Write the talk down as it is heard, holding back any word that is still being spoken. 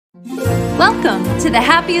Welcome to the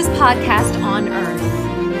happiest podcast on earth.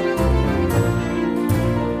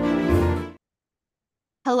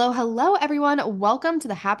 Hello, hello, everyone. Welcome to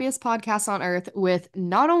the happiest podcast on earth with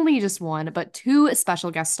not only just one, but two special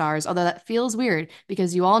guest stars, although that feels weird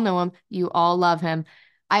because you all know him, you all love him.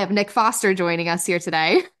 I have Nick Foster joining us here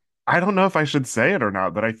today. I don't know if I should say it or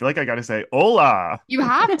not, but I feel like I got to say hola. You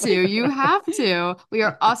have to, you have to. We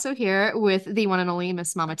are also here with the one and only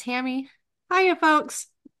Miss Mama Tammy. Hiya, folks.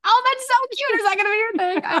 Oh, that's so cute. Is that going to be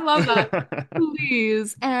your thing? I love that.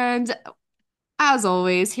 Please. And as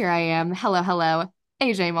always, here I am. Hello, hello.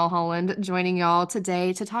 AJ Mulholland joining y'all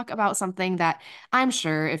today to talk about something that I'm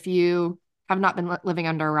sure if you have not been living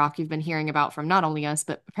under a rock, you've been hearing about from not only us,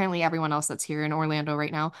 but apparently everyone else that's here in Orlando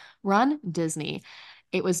right now. Run Disney.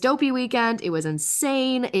 It was dopey weekend. It was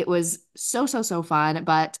insane. It was so, so, so fun.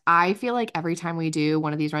 But I feel like every time we do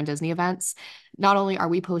one of these Run Disney events, not only are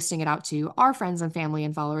we posting it out to our friends and family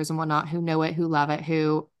and followers and whatnot who know it, who love it,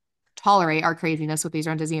 who tolerate our craziness with these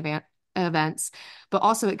Run Disney events, but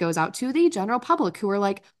also it goes out to the general public who are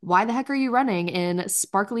like, why the heck are you running in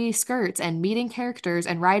sparkly skirts and meeting characters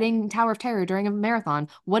and riding Tower of Terror during a marathon?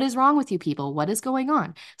 What is wrong with you people? What is going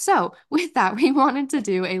on? So with that, we wanted to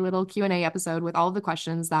do a little Q&A episode with all of the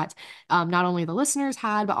questions that not only the listeners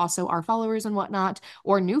had, but also our followers and whatnot,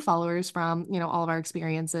 or new followers from, all of our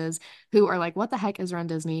experiences who are like, what the heck is Run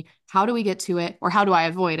Disney? How do we get to it? Or how do I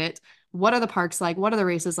avoid it? What are the parks like? What are the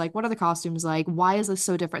races like? What are the costumes like? Why is this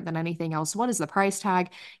so different than anything else? What is the price tag?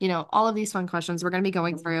 All of these fun questions we're going to be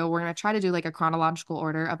going through. We're going to try to do like a chronological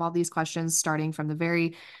order of all these questions, starting from the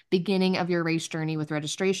very beginning of your race journey with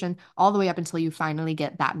registration, all the way up until you finally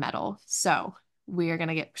get that medal. So we are going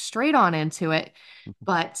to get straight on into it.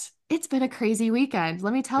 But it's been a crazy weekend.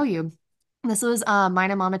 Let me tell you. This was mine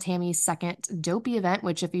and Mama Tammy's second dopey event,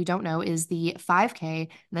 which, if you don't know, is the 5K,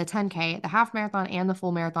 the 10K, the half marathon, and the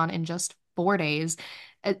full marathon in just 4 days.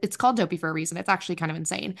 It's called dopey for a reason. It's actually kind of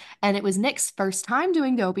insane. And it was Nick's first time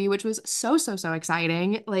doing dopey, which was so, so, so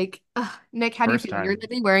exciting. Like, Nick, how do you First feel? You're time.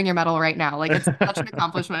 literally wearing your medal right now. Like, it's such an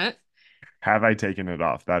accomplishment. Have I taken it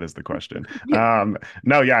off? That is the question.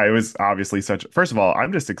 No, yeah, it was obviously such. First of all,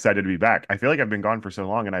 I'm just excited to be back. I feel like I've been gone for so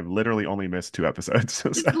long and I've literally only missed two episodes.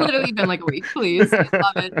 It's So, literally been like a week, please. I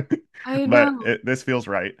love it. I but know. this feels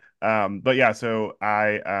right. But yeah, so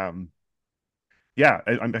yeah,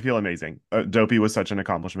 I feel amazing. Dopey was such an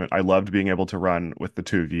accomplishment. I loved being able to run with the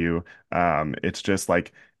two of you. It's just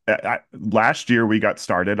like last year we got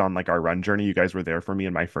started on like our run journey. You guys were there for me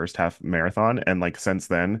in my first half marathon, and like since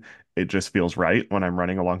then, it just feels right when I'm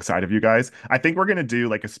running alongside of you guys. I think we're gonna do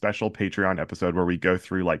like a special Patreon episode where we go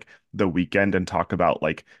through like the weekend and talk about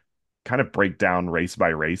like kind of break down race by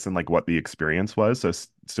race and like what the experience was.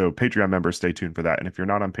 So Patreon members, stay tuned for that. And if you're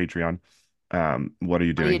not on Patreon, what are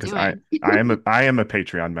you What are doing? you Because doing? I am a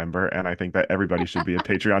Patreon member, and I think that everybody should be a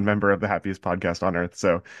Patreon member of the happiest podcast on earth.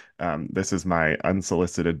 So this is my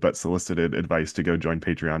unsolicited but solicited advice to go join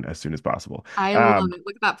Patreon as soon as possible. I love Um, it.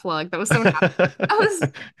 Look at that plug. That was so happy. I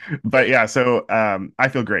was but yeah, so I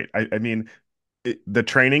feel great. I mean, the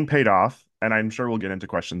training paid off, and I'm sure we'll get into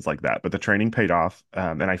questions like that, but the training paid off,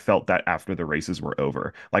 and I felt that after the races were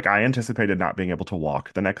over. Like I anticipated not being able to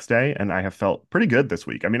walk the next day, and I have felt pretty good this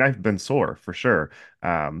week. I mean, I've been sore for sure,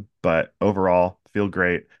 but overall, feel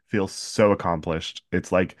great, feel so accomplished.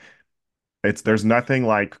 It's like there's nothing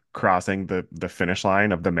like crossing the finish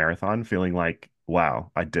line of the marathon, feeling like,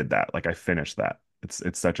 wow, I did that. Like I finished that. It's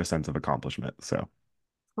such a sense of accomplishment. So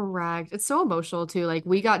correct. It's so emotional too. Like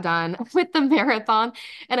we got done with the marathon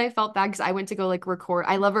and I felt bad because I went to go like record.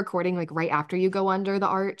 I love recording like right after you go under the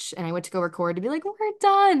arch. And I went to go record to be like, we're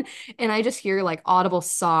done. And I just hear like audible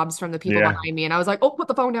sobs from the people yeah. behind me. And I was like, oh, put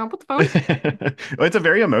the phone down, put the phone down. Well, it's a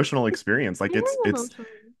very emotional experience. Like Very it's emotional.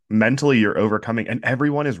 mentally you're overcoming, and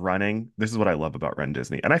everyone is running. This is what I love about Run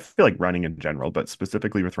Disney. And I feel like running in general, but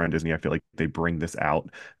specifically with Run Disney, I feel like they bring this out.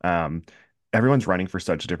 Um, Everyone's running for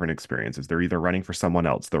such different experiences. They're either running for someone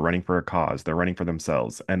else, they're running for a cause, they're running for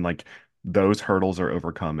themselves. And like those hurdles are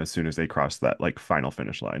overcome as soon as they cross that like final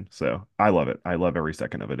finish line. So I love it. I love every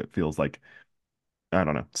second of it. It feels like, I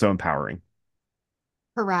don't know, so empowering.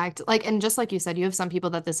 Correct. Like, and just like you said, you have some people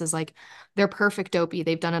that this is like they're perfect dopey.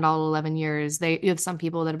 They've done it all 11 years. You have some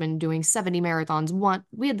people that have been doing 70 marathons.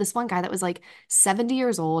 We had this one guy that was like 70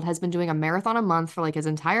 years old, has been doing a marathon a month for like his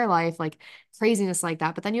entire life, like craziness like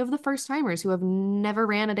that. But then you have the first timers who have never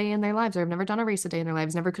ran a day in their lives or have never done a race a day in their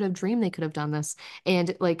lives, never could have dreamed they could have done this.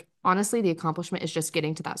 And like, honestly, the accomplishment is just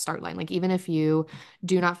getting to that start line. Like, even if you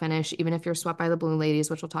do not finish, even if you're swept by the balloon ladies,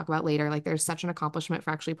 which we'll talk about later, like there's such an accomplishment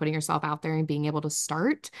for actually putting yourself out there and being able to start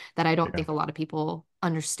that I don't Yeah. think a lot of people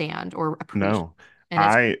understand or appreciate. No. And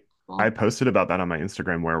it's I I Well, posted about that on my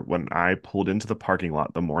Instagram where when I pulled into the parking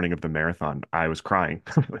lot the morning of the marathon, I was crying.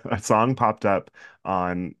 A song popped up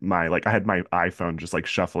on my like I had my iPhone just like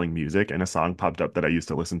shuffling music and a song popped up that I used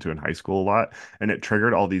to listen to in high school a lot and it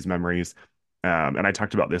triggered all these memories. And I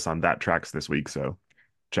talked about this on That Tracks this week, so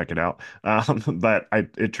check it out. But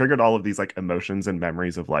it triggered all of these like emotions and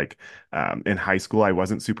memories of like in high school I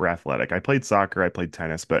wasn't super athletic. I played soccer, I played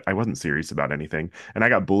tennis, but I wasn't serious about anything. And I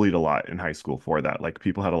got bullied a lot in high school for that. Like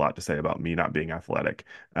people had a lot to say about me not being athletic.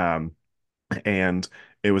 Um, and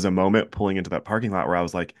it was a moment pulling into that parking lot where I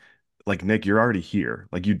was like Nick, you're already here.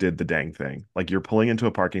 Like you did the dang thing. Like you're pulling into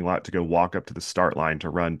a parking lot to go walk up to the start line to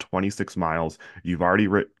run 26 miles. You've already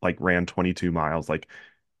ran 22 miles. Like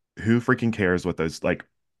who freaking cares what those like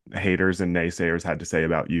haters and naysayers had to say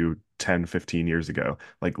about you 10, 15 years ago?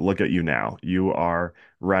 Like, look at you now. You are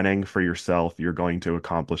running for yourself. You're going to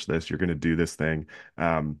accomplish this. You're going to do this thing.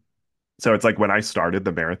 Um, so it's like when I started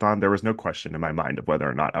the marathon, there was no question in my mind of whether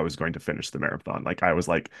or not I was going to finish the marathon. Like I was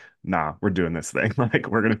like, nah, we're doing this thing. Like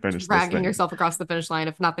we're going to finish this dragging thing. yourself across the finish line,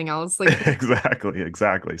 if nothing else. Like, Exactly,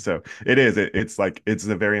 exactly. So it is. It's like it's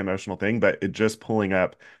a very emotional thing, but it just pulling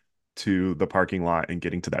up to the parking lot and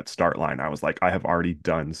getting to that start line, I was like, I have already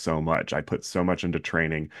done so much. I put so much into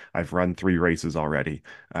training. I've run 3 races already.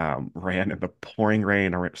 Ran in the pouring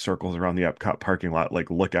rain circles around the Epcot parking lot. Like,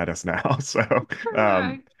 look at us now. So, um,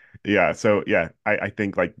 correct. yeah. So yeah, I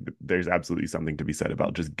think like there's absolutely something to be said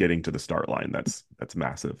about just getting to the start line. That's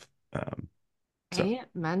massive. So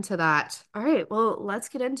Amen to that. All right, well, let's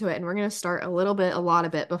get into it. And we're going to start a lot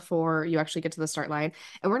of it before you actually get to the start line.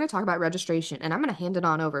 And we're going to talk about registration. And I'm going to hand it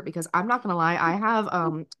on over because I'm not going to lie, I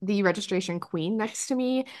have the registration queen next to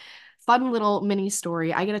me. Fun little mini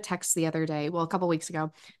story. I get a text the other day, well, a couple weeks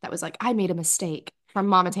ago, that was like, I made a mistake from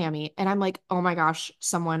Mama Tammy. And I'm like, oh my gosh,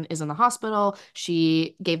 someone is in the hospital.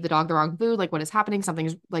 She gave the dog the wrong food. Like, what is happening?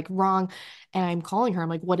 Something's like wrong. And I'm calling her. I'm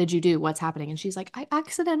like, what did you do? What's happening? And she's like, I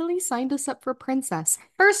accidentally signed us up for Princess.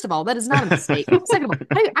 First of all, that is not a mistake. Second of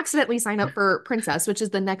all, I accidentally signed up for Princess, which is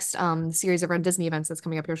the next series of Run Disney events that's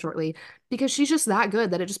coming up here shortly, because she's just that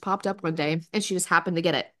good that it just popped up one day and she just happened to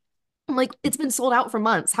get it. I'm like, it's been sold out for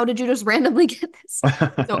months. How did you just randomly get this?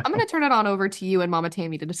 So I'm going to turn it on over to you and Mama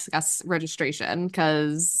Tammy to discuss registration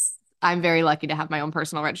because I'm very lucky to have my own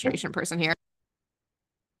personal registration person here.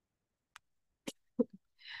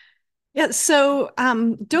 Yeah, so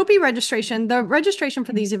Dopey registration, the registration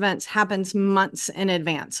for these events happens months in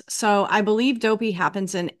advance. So I believe Dopey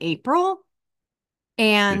happens in April,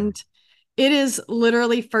 yeah. and it is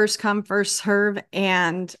literally first come, first serve.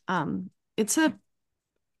 And it's a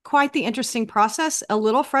quite the interesting process, a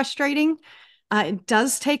little frustrating. It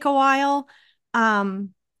does take a while,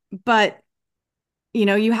 but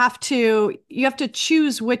you have to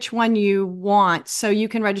choose which one you want so you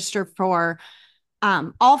can register for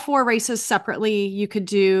all 4 races separately. You could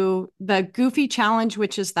do the Goofy Challenge,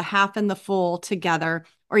 which is the half and the full together,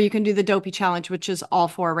 or you can do the Dopey Challenge, which is all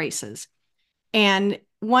 4 races. And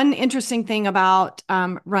one interesting thing about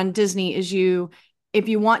Run Disney is if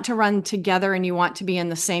you want to run together and you want to be in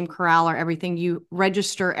the same corral or everything, you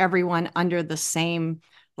register everyone under the same,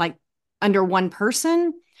 like under one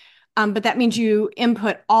person. But that means you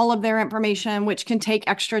input all of their information, which can take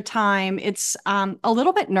extra time. It's a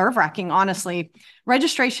little bit nerve-wracking, honestly.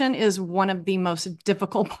 Registration is one of the most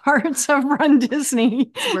difficult parts of Run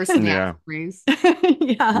Disney. It's worse than the Yeah. actual race.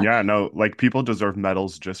 Yeah. Yeah, no, like people deserve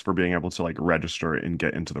medals just for being able to like register and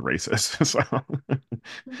get into the races. So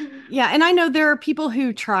Yeah, and I know there are people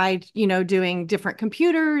who tried, doing different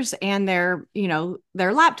computers and their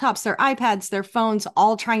laptops, their iPads, their phones,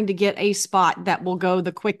 all trying to get a spot that will go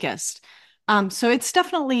the quickest. So it's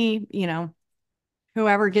definitely,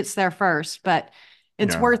 whoever gets there first, but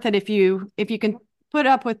it's yeah. worth it if you can put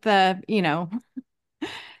up with the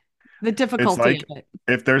It's difficulty like of it.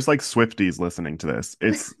 if there's like Swifties listening to this,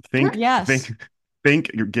 it's Yes.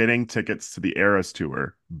 think you're getting tickets to the Eras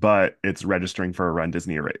Tour, but it's registering for a Run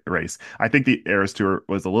Disney race. I think the Eras Tour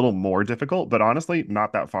was a little more difficult, but honestly,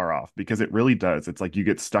 not that far off because it really does. It's like you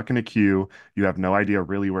get stuck in a queue, you have no idea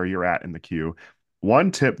really where you're at in the queue.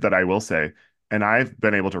 One tip that I will say, and I've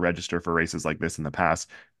been able to register for races like this in the past,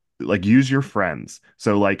 like use your friends.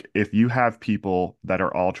 So like if you have people that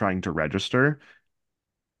are all trying to register,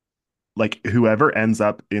 like whoever ends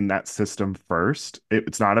up in that system first,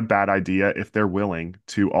 it's not a bad idea if they're willing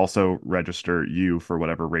to also register you for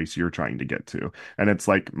whatever race you're trying to get to. And it's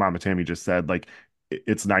like Mama Tammy just said, like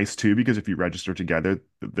it's nice too because if you register together,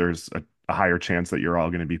 there's a higher chance that you're all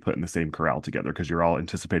going to be put in the same corral together because you're all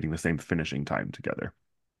anticipating the same finishing time together.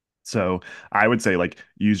 So I would say like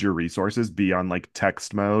use your resources, be on like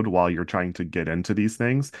text mode while you're trying to get into these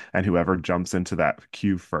things. And whoever jumps into that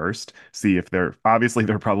queue first, see if they're obviously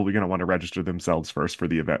they're probably going to want to register themselves first for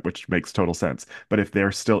the event, which makes total sense. But if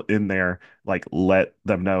they're still in there, like let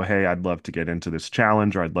them know, hey, I'd love to get into this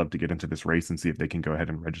challenge or I'd love to get into this race and see if they can go ahead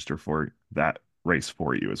and register for that race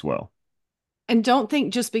for you as well. And don't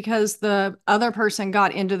think just because the other person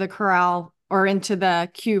got into the corral or into the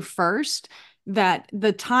queue first that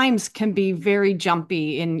the times can be very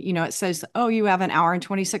jumpy. And, it says, oh, you have an hour and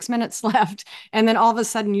 26 minutes left. And then all of a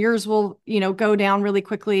sudden yours will, go down really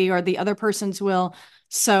quickly or the other person's will.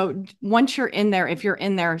 So once you're in there, if you're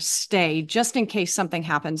in there, stay just in case something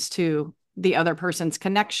happens to the other person's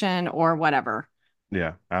connection or whatever.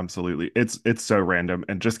 Yeah, absolutely. It's so random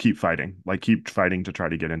and just keep fighting. Like keep fighting to try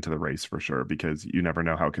to get into the race for sure because you never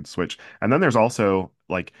know how it could switch. And then there's also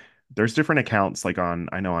like there's different accounts like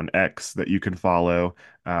I know on X that you can follow.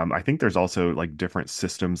 I think there's also like different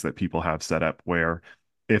systems that people have set up where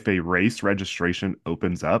if a race registration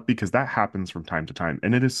opens up, because that happens from time to time,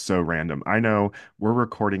 and it is so random. I know we're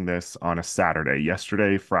recording this on a Saturday.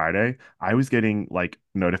 Yesterday, Friday, I was getting like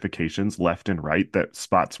notifications left and right that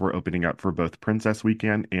spots were opening up for both Princess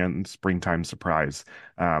Weekend and Springtime Surprise.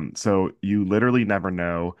 So you literally never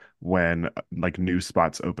know when like new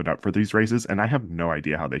spots open up for these races, and I have no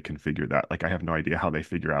idea how they configure that. Like I have no idea how they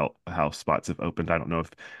figure out how spots have opened. I don't know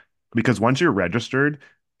if because once you're registered,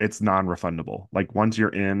 it's non-refundable. Like once you're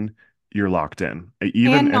in, you're locked in.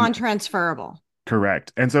 Even And and non-transferable.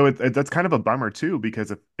 correct. And so that's kind of a bummer too,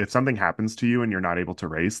 because if something happens to you and you're not able to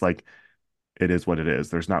race, like it is what it is.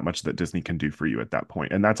 There's not much that Disney can do for you at that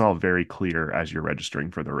point. And that's all very clear as you're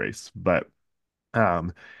registering for the race. But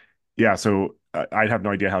um yeah, so I have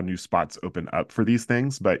no idea how new spots open up for these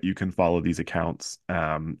things, but you can follow these accounts.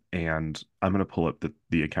 And I'm gonna pull up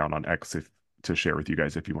the account on X if to share with you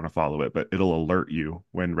guys if you want to follow it, but it'll alert you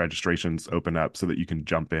when registrations open up so that you can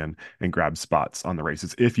jump in and grab spots on the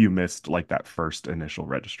races if you missed like that first initial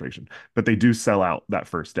registration. But they do sell out that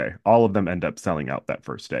first day. All of them end up selling out that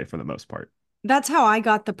first day for the most part. That's how I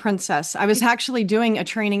got the princess. I was actually doing a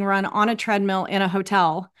training run on a treadmill in a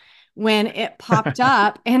hotel when it popped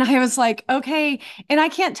up. And I was like, okay. And I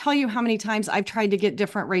can't tell you how many times I've tried to get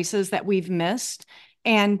different races that we've missed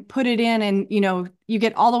and put it in. And, you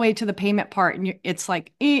get all the way to the payment part and it's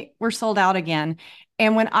like, we're sold out again.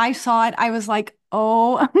 And when I saw it, I was like,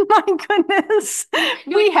 oh my goodness,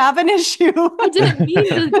 we have an issue. I didn't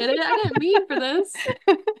mean to get it. I didn't mean for this.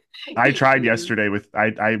 I tried yesterday with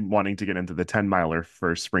I'm wanting to get into the 10 miler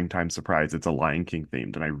for Springtime Surprise. It's a Lion King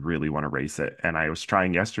themed and I really want to race it. And I was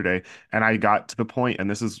trying yesterday and I got to the point, and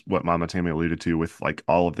this is what Mama Tammy alluded to with like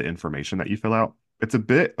all of the information that you fill out. It's a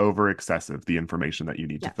bit over excessive, the information that you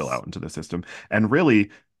need to fill Yes. out into the system. And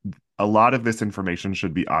really, a lot of this information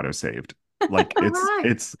should be auto saved. Like Right.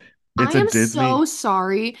 it's I a am Disney. so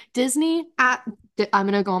sorry. Disney I'm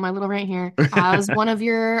gonna go on my little rant here. As one of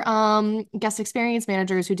your guest experience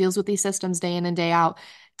managers who deals with these systems day in and day out,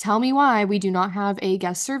 tell me why we do not have a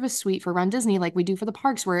guest service suite for Run Disney like we do for the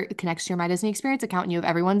parks where it connects to your My Disney Experience account and you have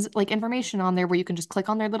everyone's like information on there where you can just click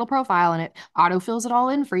on their little profile and it auto fills it all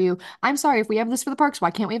in for you. I'm sorry if we have this for the parks,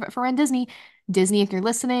 why can't we have it for Run Disney? Disney, if you're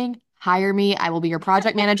listening, hire me. I will be your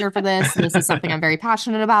project manager for this. This is something I'm very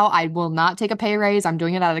passionate about. I will not take a pay raise. I'm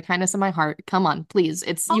doing it out of the kindness of my heart. Come on, please.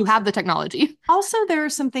 You have the technology. Also, there are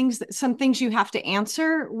some things you have to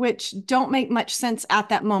answer which don't make much sense at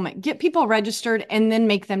that moment. Get people registered and then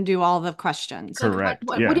make them do all the questions. Like, Correct.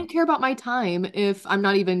 what Yeah. do you care about my time if I'm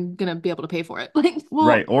not even gonna be able to pay for it? Like, Well,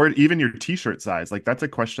 Right. Or even your t-shirt size. Like that's a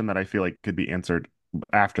question that I feel like could be answered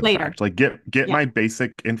after the later. fact. Like get Yeah. my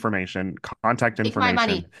basic information, contact take my information,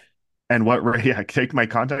 money. and yeah, take my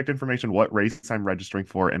contact information, what race I'm registering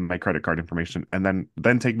for, and my credit card information, and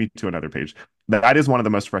then take me to another page. That is one of the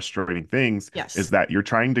most frustrating things Yes. is that you're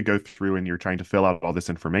trying to go through and you're trying to fill out all this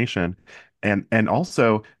information. And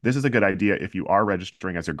also this is a good idea if you are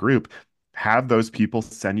registering as a group, have those people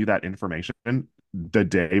send you that information the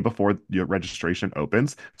day before your registration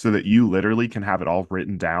opens so that you literally can have it all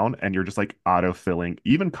written down and you're just like auto filling,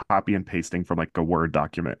 even copy and pasting from like a Word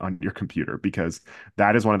document on your computer, because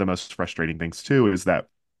that is one of the most frustrating things too, is that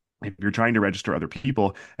if you're trying to register other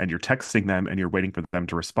people and you're texting them and you're waiting for them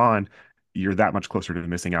to respond, you're that much closer to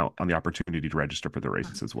missing out on the opportunity to register for the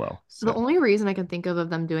race as well. The So only reason I can think of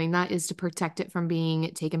them doing that is to protect it from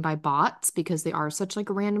being taken by bots because they are such like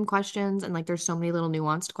random questions and like there's so many little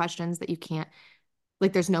nuanced questions that you can't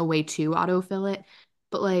like there's no way to autofill it.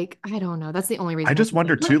 But like I don't know. That's the only I reason I just can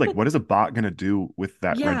wonder think too, of. like, what is a bot going to do with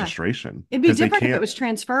that Yeah. registration? It'd be Because they different if it can't, was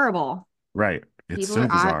transferable. right. It's People so are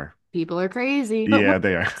bizarre. People are crazy. But Yeah,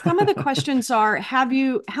 they are. some of the questions are, how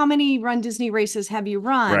many Run Disney races have you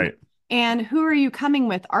run? Right, And who are you coming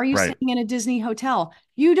with? Are you right. staying in a Disney hotel?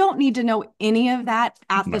 You don't need to know any of that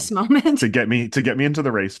at No. this moment. To get me into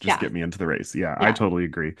the race, just Yeah. get me into the race. Yeah, I Yeah. totally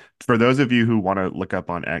agree. For those of you who want to look up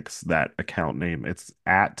on X that account name, it's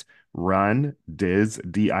at Run Dis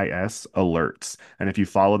alerts. And if you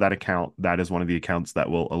follow that account, that is one of the accounts that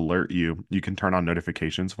will alert you. You can turn on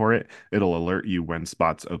notifications for it. It'll alert you when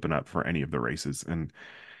spots open up for any of the races. And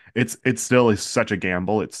it still is such a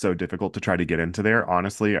gamble. It's so difficult to try to get into there.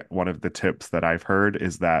 Honestly, one of the tips that I've heard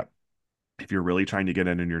is that if you're really trying to get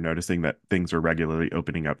in and you're noticing that things are regularly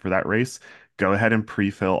opening up for that race, go ahead and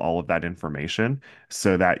pre-fill all of that information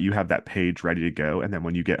so that you have that page ready to go. And then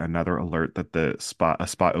when you get another alert that a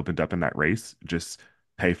spot opened up in that race, just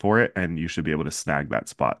pay for it and you should be able to snag that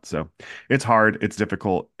spot. So it's hard, it's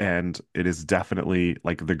difficult, and it is definitely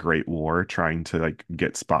like the Great War trying to like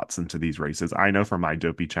get spots into these races. I know for my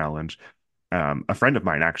Dopey challenge, a friend of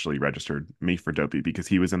mine actually registered me for Dopey because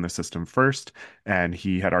he was in the system first and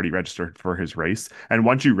he had already registered for his race. And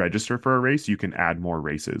once you register for a race, you can add more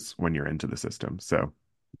races when you're into the system. So,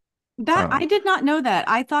 That I um, did not know that.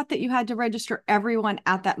 I thought that you had to register everyone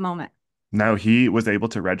at that moment. no, he was able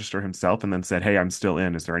to register himself and then said, "Hey, I'm still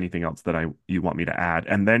in. Is there anything else that I you want me to add?"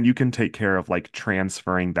 And then you can take care of like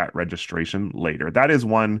transferring that registration later. That is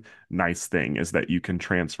one nice thing is that you can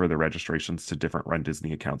transfer the registrations to different Run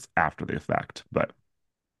Disney accounts after the fact. But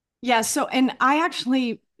Yeah, so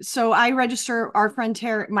I register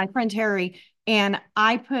my friend Terry, and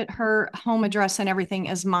I put her home address and everything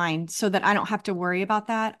as mine so that I don't have to worry about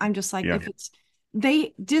that. I'm just like, yeah, if it's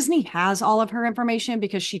Disney has all of her information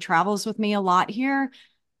because she travels with me a lot here.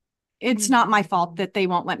 It's not my fault that they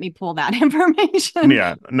won't let me pull that information.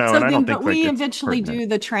 yeah, no, So and I then, don't but think like we it's eventually pertinent. do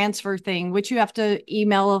the transfer thing, which you have to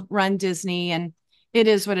email Run Disney, and it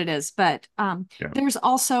is what it is. But Yeah. there's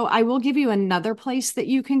also, I will give you another place that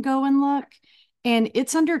you can go and look, and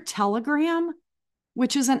it's under Telegram,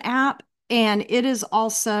 which is an app, and it is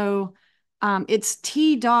also it's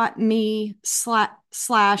t.me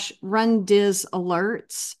slash run dis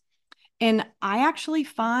alerts. And I actually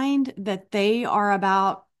find that they are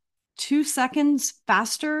about 2 seconds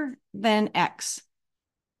faster than X.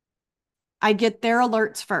 I get their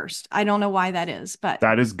alerts first. I don't know why that is, but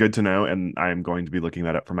That is good to know, and I'm going to be looking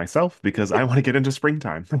that up for myself because I want to get into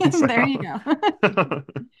springtime. So, there you go.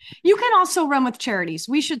 You can also run with charities.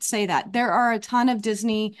 We should say that. There are a ton of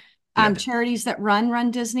Disney yeah, charities that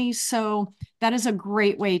run Disney. So that is a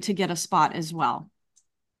great way to get a spot as well.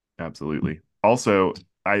 absolutely. Also,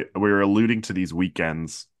 we were alluding to these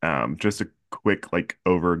weekends. Just a quick like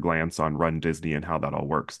over glance on Run Disney and how that all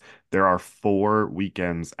works. There are 4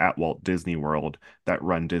 weekends at Walt Disney World that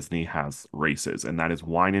Run Disney has races, and that is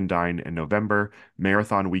Wine and Dine in November,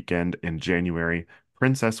 Marathon Weekend in January,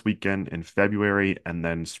 Princess Weekend in February, and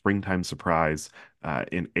then Springtime Surprise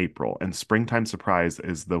in April. And Springtime Surprise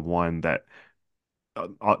is the one that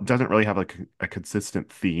doesn't really have a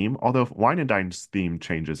consistent theme, although Wine and Dine's theme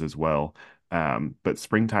changes as well. But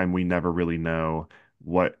springtime, we never really know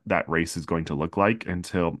what that race is going to look like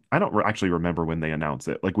until I don't actually remember when they announce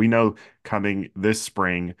it. Like we know coming this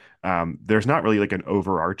spring, there's not really like an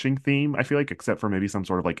overarching theme, I feel like, except for maybe some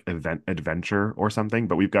sort of like event adventure or something.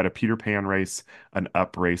 But we've got a Peter Pan race, an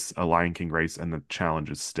Up race, a Lion King race, and the challenge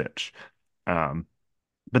is Stitch. Um,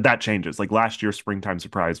 but that changes. Like last year's springtime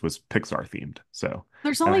surprise was Pixar themed. So,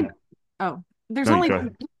 There's and only then oh, there's no, you only go been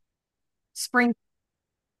ahead. spring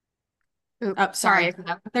Ooh, oh, sorry. sorry.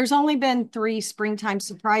 There's only been 3 springtime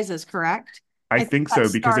surprises, correct? I I think think that so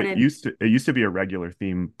because started. it used to be a regular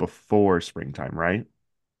theme before springtime, right?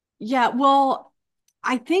 Yeah, well,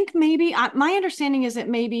 I think maybe my understanding is it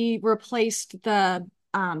maybe replaced the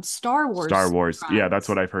Star Star Wars Wars. Yeah, that's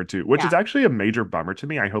what rides. I've heard too, which is Yeah. actually a major bummer to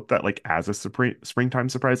me. I hope that like as a springtime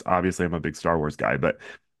surprise, obviously I'm a big Star Wars guy, but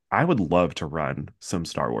I would love to run some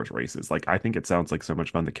Star Wars races. Like I think it sounds like so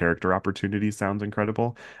much fun. The character opportunity sounds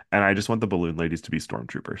incredible, and I just want the balloon ladies to be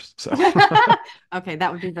stormtroopers. So Okay,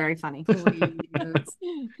 that would be very funny. Please.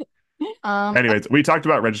 Okay. anyways, we talked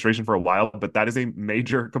about registration for a while, but that is a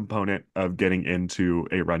major component of getting into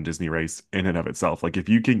a Run Disney race in and of itself. Like if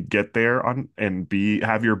you can get there on and be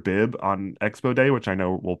have your bib on Expo Day, which I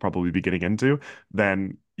know we'll probably be getting into,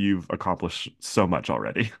 then you've accomplished so much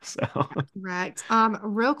already. So Correct.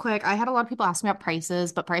 Real quick, I had a lot of people ask me about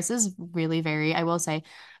prices, but prices really vary. I will say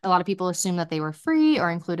a lot of people assume that they were free or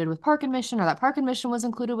included with park admission or that park admission was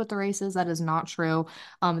included with the races. That is not true.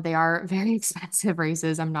 They are very expensive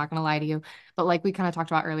races. I'm not gonna lie to you. But like we kind of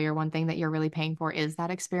talked about earlier, one thing that you're really paying for is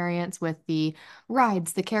that experience with the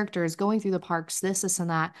rides, the characters, going through the parks, this and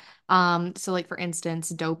that. So like for instance,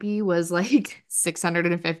 Dopey was like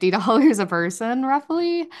 $650 a person,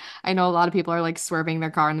 roughly. I know a lot of people are like swerving their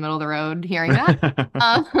car in the middle of the road hearing that.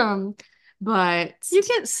 Um, but You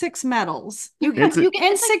get 6 medals. It's you get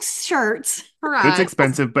And it's like 6 shirts. it's correct.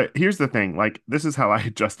 expensive, but here's the thing, like this is how I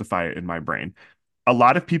justify it in my brain. A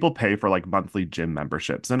lot of people pay for like monthly gym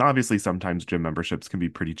memberships, and obviously sometimes gym memberships can be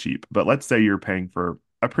pretty cheap. But let's say you're paying for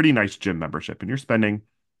a pretty nice gym membership and you're spending,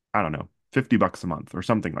 I don't know, $50 a month or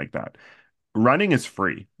something like that. Running is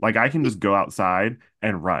free. Like I can just go outside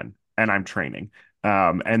and run and I'm training.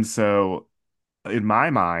 And so in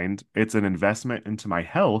my mind, it's an investment into my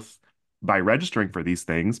health by registering for these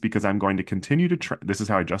things because I'm going to continue to train. This is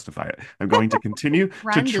how I justify it. I'm going to continue to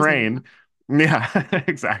Run Disney train. World. Yeah,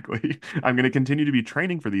 exactly. I'm going to continue to be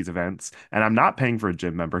training for these events and I'm not paying for a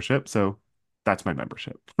gym membership. So that's my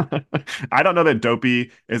membership. I don't know that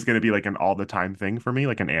Dopey is going to be like an all the time thing for me,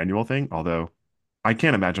 like an annual thing, although I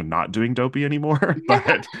can't imagine not doing Dopey anymore.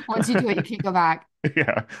 But Once you do it, you can't go back.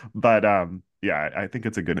 yeah, but yeah, I think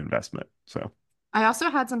it's a good investment. So. I also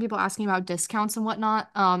had some people asking about discounts and whatnot.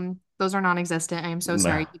 Those are non-existent. I am so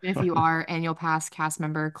sorry. Even if you are annual pass, cast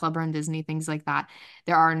member, Club Run Disney, things like that,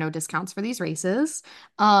 there are no discounts for these races.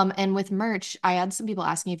 And with merch, I had some people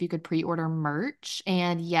asking if you could pre-order merch.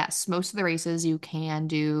 And yes, most of the races you can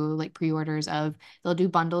do like pre-orders of, they'll do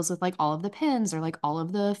bundles with like all of the pins or like all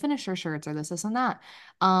of the finisher shirts or this and that.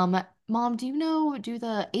 Mom, do you know, do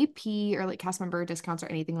the AP or like cast member discounts or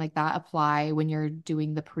anything like that apply when you're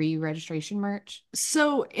doing the pre-registration merch?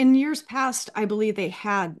 So in years past, I believe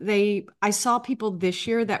I saw people this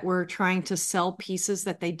year that were trying to sell pieces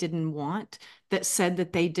that they didn't want that said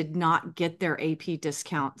that they did not get their AP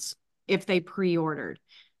discounts if they pre-ordered.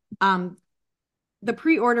 Um, the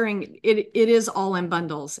pre-ordering, it is all in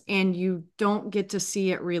bundles and you don't get to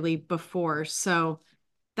see it really before. So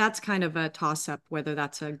that's kind of a toss-up whether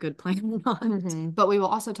that's a good plan or not. But we will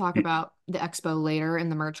also talk about the expo later and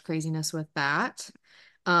the merch craziness with that.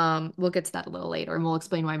 We'll get to that a little later and we'll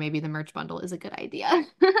explain why maybe the merch bundle is a good idea.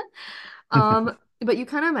 But you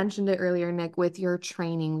kind of mentioned it earlier, Nick, with your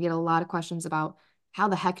training. We get a lot of questions about how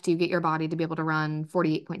the heck do you get your body to be able to run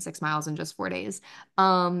 48.6 miles in just 4 days?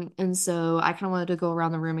 And so I kind of wanted to go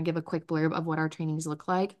around the room and give a quick blurb of what our trainings look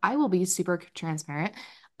like. I will be super transparent.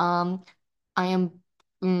 Um, I am,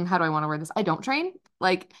 how do I want to word this? I don't train.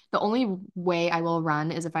 Like the only way I will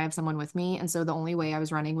run is if I have someone with me. And so the only way I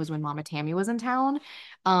was running was when Mama Tammy was in town.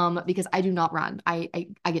 Because I do not run. I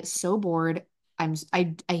get so bored. I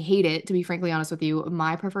hate it, to be frankly honest with you.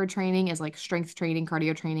 My preferred training is like strength training,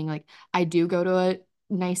 cardio training. Like I do go to a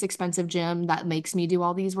nice expensive gym that makes me do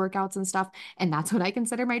all these workouts and stuff. And that's what I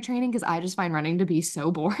consider my training because I just find running to be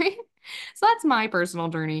so boring. So that's my personal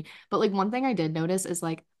journey. But like one thing I did notice is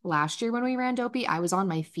like last year when we ran Dopey, I was on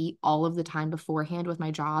my feet all of the time beforehand with my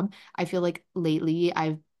job. I feel like lately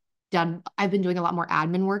I've been doing a lot more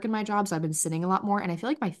admin work in my job, so I've been sitting a lot more and I feel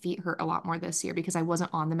like my feet hurt a lot more this year because I wasn't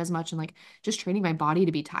on them as much and like just training my body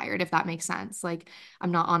to be tired, if that makes sense. Like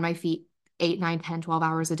I'm not on my feet 8, 9, 10, 12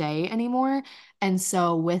 hours a day anymore. And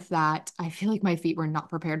so with that, I feel like my feet were not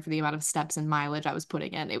prepared for the amount of steps and mileage I was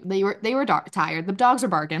putting in. They were tired. The dogs are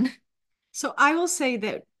barking. So I will say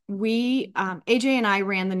that AJ and I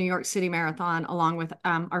ran the New York City Marathon along with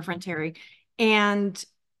our friend Terry, and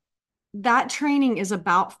that training is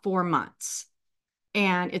about 4 months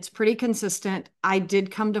and it's pretty consistent. I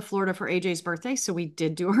did come to Florida for AJ's birthday, so we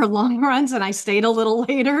did do our long runs and I stayed a little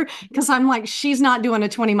later because I'm like, she's not doing a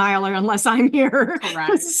 20 miler unless I'm here.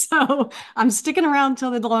 Correct. So I'm sticking around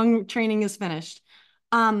till the long training is finished.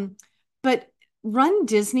 But Run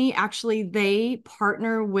Disney, actually, they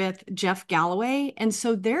partner with Jeff Galloway. And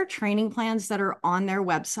so their training plans that are on their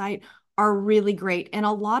website are really great. And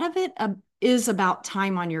a lot of it is about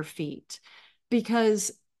time on your feet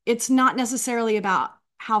because it's not necessarily about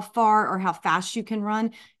how far or how fast you can run.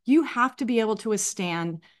 You have to be able to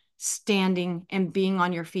withstand standing and being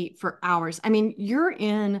on your feet for hours. I mean, you're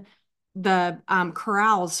in the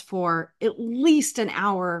corrals for at least an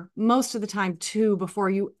hour, most of the time, two, before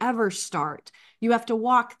you ever start. You have to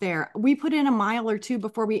walk there. We put in a mile or two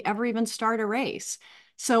before we ever even start a race.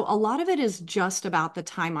 So a lot of it is just about the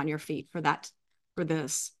time on your feet for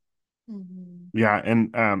this. Yeah, and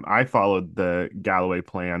I followed the Galloway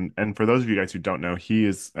plan. And for those of you guys who don't know, he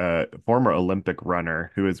is a former Olympic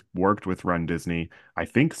runner who has worked with Run Disney, I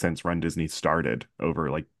think, since Run Disney started over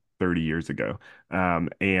like 30 years ago.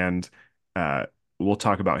 And we'll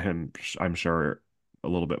talk about him, I'm sure, a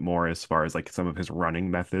little bit more as far as like some of his running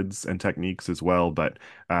methods and techniques as well. But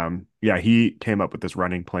yeah, he came up with this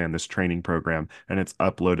running plan, this training program, and it's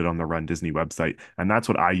uploaded on the Run Disney website. And that's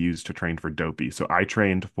what I used to train for Dopey. So I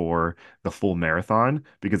trained for the full marathon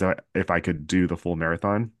because if I could do the full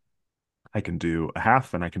marathon, I can do a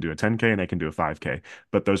half and I can do a 10K and I can do a 5K.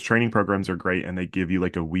 But those training programs are great and they give you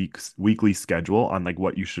like a weekly schedule on like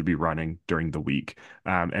what you should be running during the week.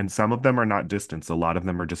 And some of them are not distance. A lot of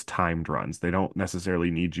them are just timed runs. They don't necessarily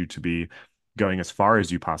need you to be going as far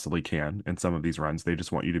as you possibly can in some of these runs. They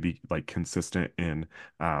just want you to be like consistent in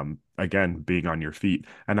again being on your feet.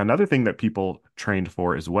 And another thing that people trained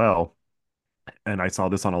for as well, and I saw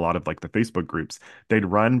this on a lot of like the Facebook groups, they'd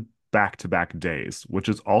run back-to-back days, which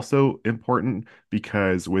is also important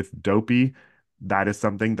because with Dopey, that is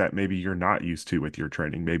something that maybe you're not used to with your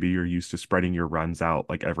training. Maybe you're used to spreading your runs out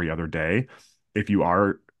like every other day. If you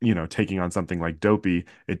are, taking on something like Dopey,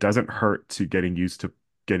 it doesn't hurt to getting used to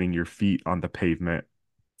getting your feet on the pavement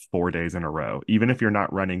 4 days in a row. Even if you're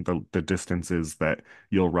not running the distances that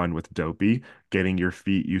you'll run with Dopey, getting your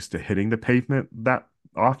feet used to hitting the pavement that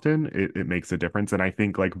often, it makes a difference. And I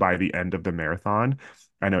think like by the end of the marathon,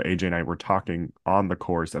 I know AJ and I were talking on the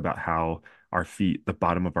course about how our feet, the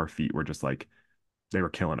bottom of our feet were just like they were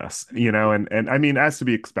killing us, and I mean, as to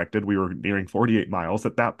be expected, we were nearing 48 miles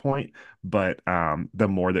at that point, but the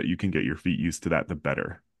more that you can get your feet used to that, the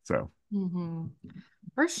better. So Hmm.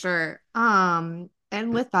 For sure. And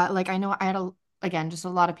with that, like I know I had again just a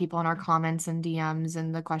lot of people in our comments and DMs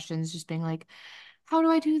and the questions just being like, how do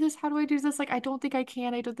I do this? How do I do this? Like, I don't think I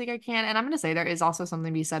can. I don't think I can. And I'm gonna say there is also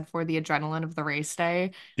something to be said for the adrenaline of the race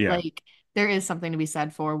day. yeah, Like, there is something to be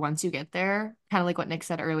said for once you get there, kind of like what Nick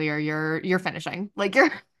said earlier, you're finishing. Like you're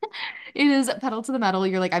it is pedal to the metal.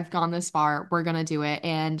 You're like, I've gone this far, we're gonna do it.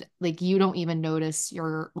 And like you don't even notice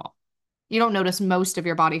you don't notice most of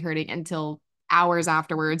your body hurting until hours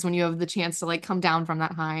afterwards when you have the chance to like come down from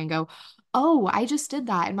that high and go, oh, I just did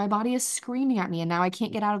that and my body is screaming at me and now I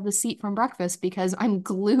can't get out of the seat from breakfast because I'm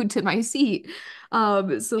glued to my seat.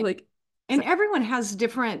 So like, And everyone has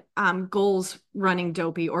different goals running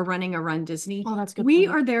Dopey or running a Run Disney. oh, that's a good We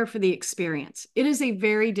point. are there for the experience. It is a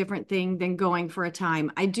very different thing than going for a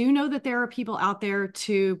time. I do know that there are people out there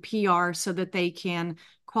to PR so that they can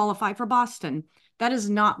qualify for Boston. That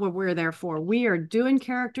is not what we're there for. We are doing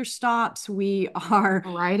character stops. We are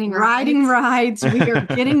Riding riding rides. We are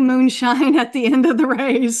getting moonshine at the end of the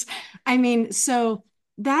race. I mean, so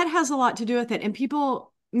that has a lot to do with it. And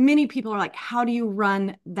many people are like, how do you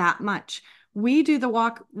run that much? We do the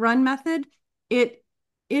walk run method. It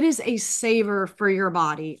is a saver for your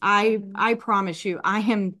body. I promise you. I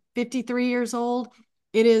am 53 years old.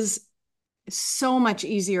 It is so much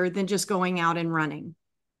easier than just going out and running.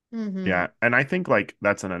 Mm-hmm. yeah. And I think like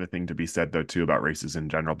that's another thing to be said though too about races in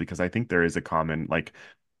general, because I think there is a common like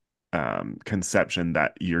conception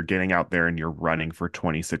that you're getting out there and you're running for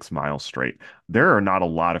 26 miles straight. There are not a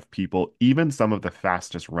lot of people, even some of the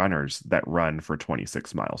fastest runners, that run for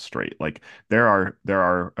 26 miles straight. Like there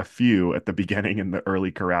are a few at the beginning in the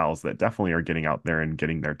early corrals that definitely are getting out there and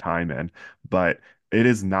getting their time in, but it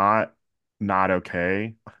is not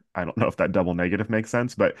okay. I don't know if that double negative makes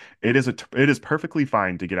sense, but it is perfectly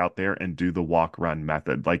fine to get out there and do the walk run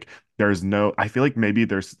method. Like I feel like maybe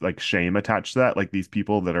there's like shame attached to that, like these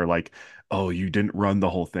people that are like, oh, you didn't run the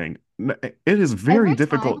whole thing. It is very Every time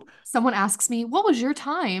difficult. someone asks me, what was your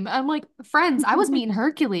time? I'm like, friends, I was meeting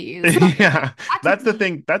Hercules. Yeah, That took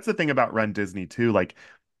me. that's the thing about Run Disney too. Like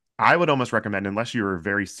I would almost recommend, unless you're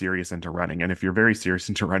very serious into running, and if you're very serious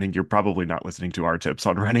into running, you're probably not listening to our tips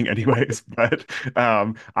on running anyways, but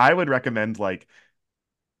I would recommend like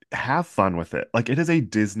have fun with it. Like it is a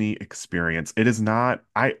Disney experience. It is not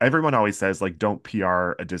everyone always says like don't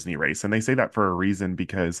PR a Disney race, and they say that for a reason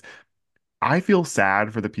because I feel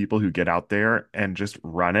sad for the people who get out there and just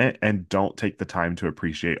run it and don't take the time to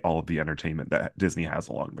appreciate all of the entertainment that Disney has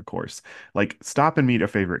along the course. Like, stop and meet a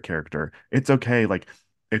favorite character. It's okay. Like,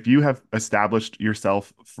 if you have established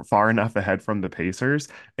yourself far enough ahead from the Pacers,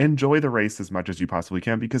 enjoy the race as much as you possibly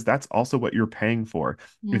can because that's also what you're paying for.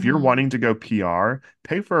 If you're Mhm. wanting to go PR,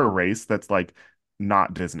 pay for a race that's like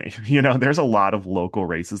not Disney. There's a lot of local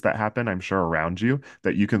races that happen, I'm sure, around you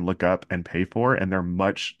that you can look up and pay for, and they're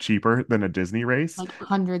much cheaper than a Disney race. Like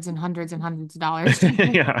hundreds and hundreds and hundreds of dollars.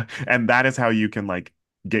 Yeah. And that is how you can like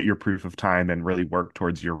get your proof of time and really work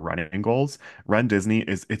towards your running goals. Run Disney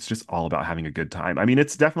it's just all about having a good time. I mean,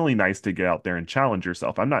 it's definitely nice to get out there and challenge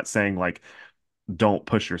yourself. I'm not saying like don't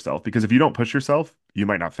push yourself, because if you don't push yourself, you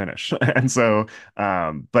might not finish. And so,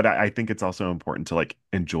 but I think it's also important to like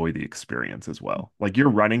enjoy the experience as well. Like you're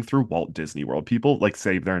running through Walt Disney World. People like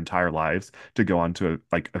save their entire lives to go on to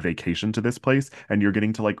like a vacation to this place, and you're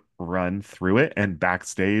getting to like run through it and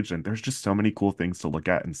backstage, and there's just so many cool things to look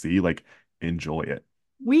at and see. Like enjoy it.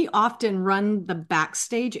 We often run the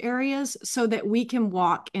backstage areas so that we can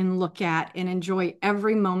walk and look at and enjoy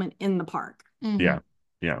every moment in the park. Yeah.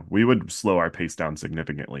 Yeah. We would slow our pace down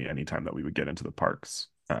significantly anytime that we would get into the parks,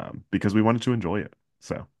 because we wanted to enjoy it.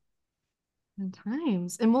 So, Good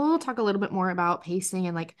times. And we'll talk a little bit more about pacing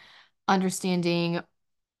and like understanding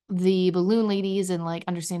the balloon ladies and like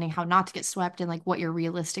understanding how not to get swept and like what your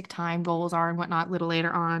realistic time goals are and whatnot a little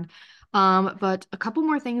later on. But a couple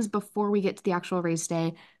more things before we get to the actual race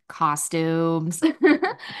day. Costumes.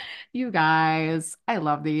 You guys, I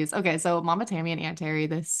love these. Okay, so Mama Tammy and Aunt Terry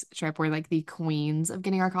this trip were like the queens of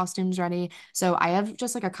getting our costumes ready. So I have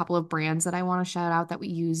just like a couple of brands that I want to shout out that we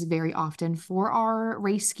use very often for our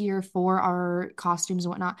race gear, for our costumes and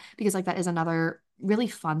whatnot, because like that is another really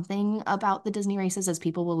fun thing about the Disney races is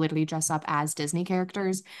people will literally dress up as Disney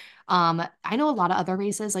characters. I know a lot of other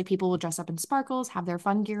races, like people will dress up in sparkles, have their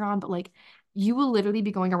fun gear on, but like you will literally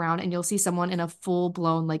be going around and you'll see someone in a full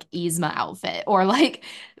blown like Yzma outfit, or like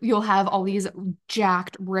you'll have all these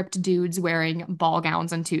jacked, ripped dudes wearing ball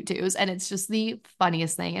gowns and tutus, and it's just the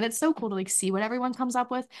funniest thing. And it's so cool to like see what everyone comes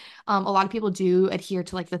up with. A lot of people do adhere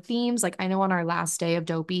to like the themes. Like I know on our last day of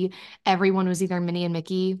Dopey, everyone was either Minnie and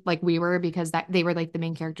Mickey, like we were, because that they were like the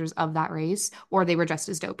main characters of that race, or they were dressed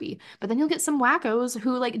as Dopey. But then you'll get some wackos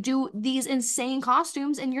who like do these insane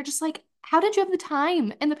costumes, and you're just like, how did you have the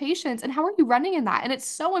time and the patience, and how are you running in that? And it's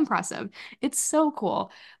so impressive. It's so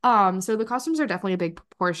cool. So the costumes are definitely a big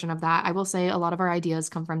portion of that. I will say a lot of our ideas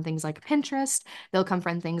come from things like Pinterest. They'll come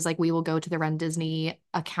from things like we will go to the Run Disney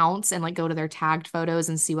accounts and like go to their tagged photos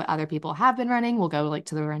and see what other people have been running. We'll go like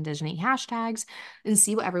to the Run Disney hashtags and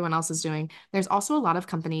see what everyone else is doing. There's also a lot of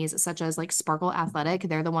companies such as like Sparkle Athletic.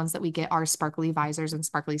 They're the ones that we get our sparkly visors and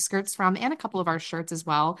sparkly skirts from, and a couple of our shirts as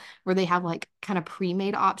well, where they have like kind of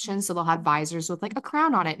pre-made options. So they'll have visors with like a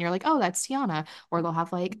crown on it, and you're like, oh, that's Tiana. Or they'll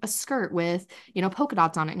have like a skirt with, polka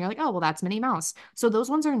dots on it, and you're like, oh, well, that's Minnie Mouse. So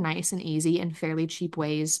those ones are nice and easy and fairly cheap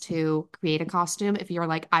ways to create a costume. If you're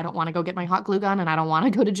like, I don't want to go get my hot glue gun and I don't want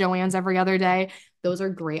to go to Joann's every other day, those are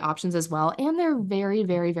great options as well. And they're very,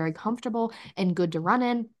 very, very comfortable and good to run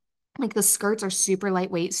in. Like the skirts are super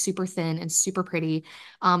lightweight, super thin, and super pretty.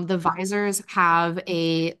 The visors have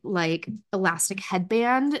a like elastic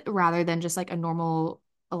headband rather than just like a normal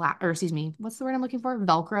or excuse me, what's the word I'm looking for?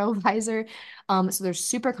 Velcro visor. So they're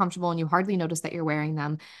super comfortable and you hardly notice that you're wearing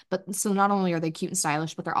them. But so not only are they cute and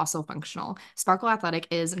stylish, but they're also functional. Sparkle Athletic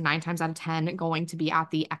is 9 times out of 10 going to be at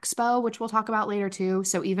the expo, which we'll talk about later too.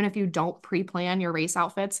 So even if you don't pre-plan your race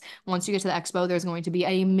outfits, once you get to the expo, there's going to be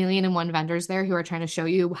a million and one vendors there who are trying to show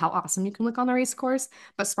you how awesome you can look on the race course.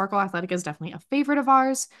 But Sparkle Athletic is definitely a favorite of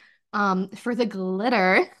ours. For the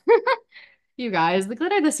glitter, you guys, the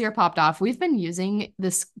glitter this year popped off. We've been using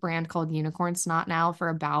this brand called Unicorn Snot now for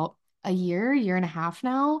about a year and a half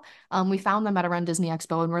now. We found them at a Run Disney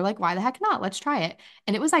Expo and we're like, why the heck not? Let's try it.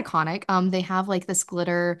 And it was iconic. They have like this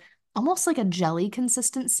glitter, almost like a jelly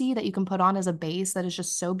consistency that you can put on as a base that is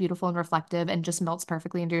just so beautiful and reflective and just melts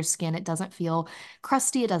perfectly into your skin. It doesn't feel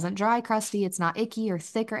crusty. It doesn't dry crusty. It's not icky or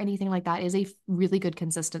thick or anything like that. It is a really good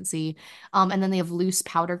consistency. And then they have loose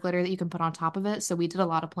powder glitter that you can put on top of it. So we did a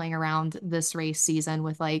lot of playing around this race season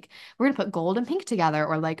with like, we're gonna put gold and pink together,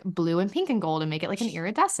 or like blue and pink and gold and make it like an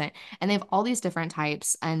iridescent. And they have all these different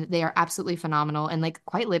types and they are absolutely phenomenal. And like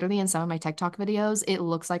quite literally in some of my TikTok videos, it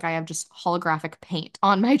looks like I have just holographic paint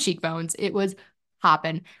on my cheekbones. It was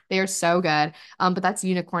popping. They are so good. But that's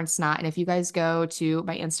Unicorn Snot. And if you guys go to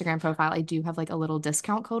my Instagram profile, I do have like a little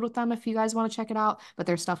discount code with them if you guys want to check it out. But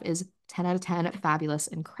their stuff is 10 out of 10, fabulous,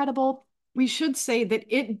 incredible. We should say that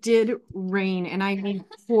it did rain, and I mean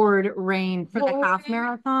poured rain for the half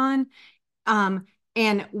marathon.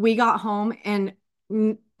 And we got home and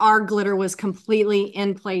our glitter was completely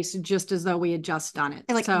in place, just as though we had just done it.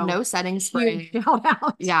 And like so, no setting spray. Shout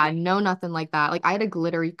out. Yeah, no, nothing like that. Like I had a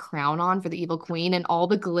glittery crown on for the Evil Queen, and all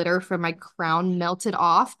the glitter from my crown melted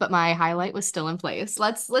off, but my highlight was still in place.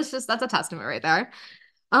 Let's just that's a testament right there.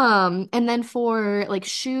 And then for like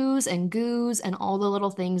shoes and goos and all the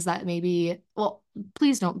little things that maybe, well,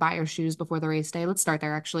 please don't buy your shoes before the race day. Let's start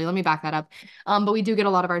there actually. Let me back that up. But we do get a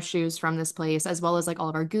lot of our shoes from this place, as well as like all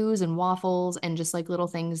of our goos and waffles and just like little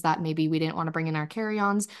things that maybe we didn't want to bring in our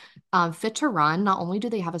carry-ons. Fit to Run, not only do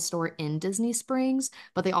they have a store in Disney Springs,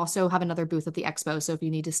 but they also have another booth at the expo. So if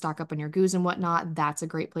you need to stock up on your goos and whatnot, that's a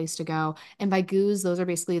great place to go. And by goos, those are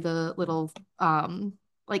basically the little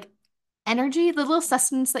like energy, the little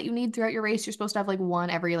sustenance that you need throughout your race. You're supposed to have like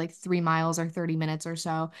one every like 3 miles or 30 minutes or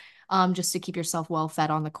so, just to keep yourself well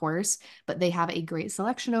fed on the course. But they have a great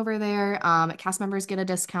selection over there. Cast members get a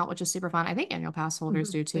discount, which is super fun. I think annual pass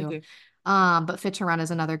holders do They too. do. But Fit to Run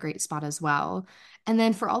is another great spot as well. And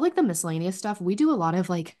then for all like the miscellaneous stuff, we do a lot of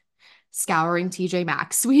like scouring TJ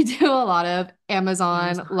Maxx. We do a lot of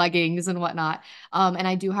Amazon leggings and whatnot. And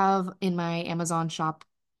I do have in my Amazon shop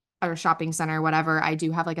or shopping center, whatever, I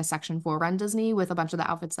do have like a section for Run Disney with a bunch of the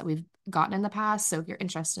outfits that we've gotten in the past. So if you're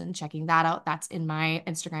interested in checking that out, that's in my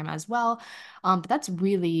Instagram as well. But that's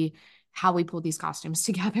really how we pull these costumes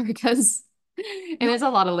together because and it's a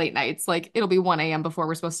lot of late nights. Like it'll be 1 a.m. before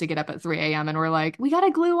we're supposed to get up at 3 a.m. and we're like, we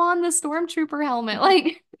gotta glue on the stormtrooper helmet.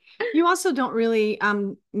 Like You also don't really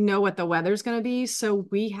know what the weather's going to be. So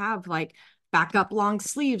we have like backup long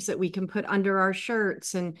sleeves that we can put under our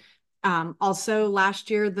shirts. And also last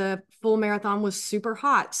year, the full marathon was super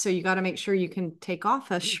hot. So you got to make sure you can take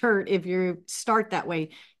off a shirt if you start that way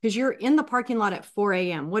because you're in the parking lot at 4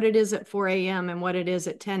 a.m. What it is at 4 a.m. and what it is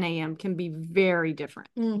at 10 a.m. can be very different.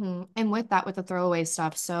 And with that, with the throwaway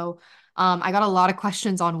stuff, so I got a lot of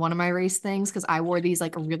questions on one of my race things because I wore these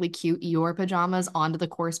like really cute Eeyore pajamas onto the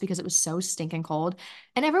course because it was so stinking cold.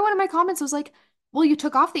 And everyone in my comments was like, well, you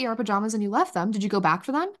took off the Eeyore pajamas and you left them. Did you go back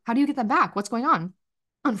for them? How do you get them back? What's going on?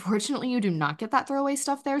 Unfortunately, you do not get that throwaway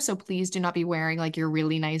stuff there, so please do not be wearing like your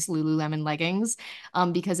really nice Lululemon leggings,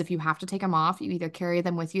 because if you have to take them off, you either carry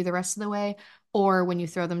them with you the rest of the way, or when you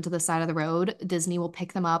throw them to the side of the road, Disney will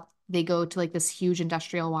pick them up. They go to like this huge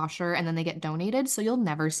industrial washer and then they get donated, so you'll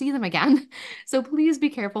never see them again. So please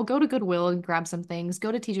be careful. Go to Goodwill and grab some things.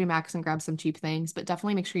 Go to TJ Maxx and grab some cheap things, but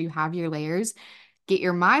definitely make sure you have your layers. Get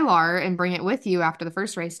your Mylar and bring it with you after the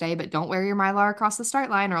first race day, but don't wear your Mylar across the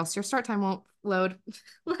start line or else your start time won't load.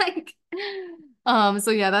 Like,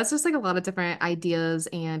 so yeah, that's just like a lot of different ideas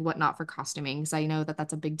and whatnot for costuming. So I know that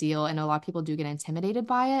that's a big deal, and a lot of people do get intimidated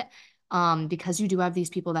by it. Because you do have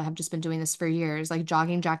these people that have just been doing this for years, like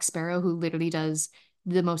Jogging Jack Sparrow, who literally does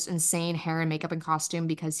the most insane hair and makeup and costume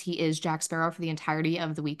because he is Jack Sparrow for the entirety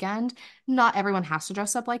of the weekend. Not everyone has to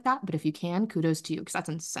dress up like that, but if you can, kudos to you because that's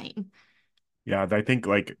insane. Yeah, I think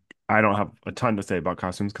like I don't have a ton to say about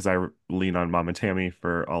costumes because I lean on Mom and Tammy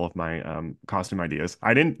for all of my costume ideas.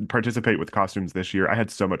 I didn't participate with costumes this year. I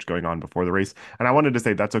had so much going on before the race, and I wanted to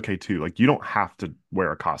say that's okay too. Like you don't have to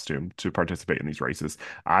wear a costume to participate in these races.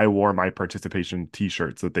 I wore my participation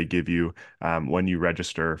t-shirts that they give you when you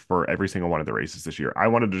register for every single one of the races this year. I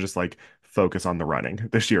wanted to just like focus on the running.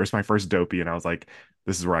 This year is my first dopey, and I was like,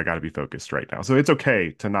 this is where I got to be focused right now. So it's okay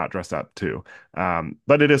to not dress up too.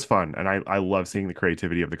 But it is fun, and I love seeing the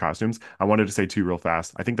creativity of the costumes. I wanted to say too real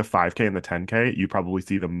fast. I think the 5K and the 10K, you probably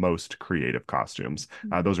see the most creative costumes.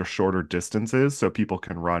 Those are shorter distances, so people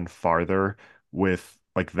can run farther with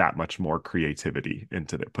like that much more creativity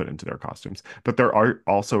put into their costumes. But there are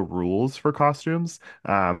also rules for costumes.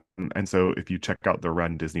 And so if you check out the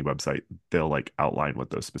Run Disney website, they'll like outline what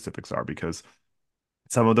those specifics are because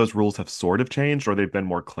some of those rules have sort of changed or they've been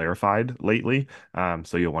more clarified lately.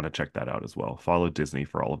 So you'll want to check that out as well. Follow Disney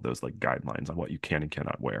for all of those like guidelines on what you can and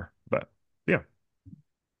cannot wear. But yeah.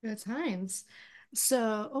 Good times.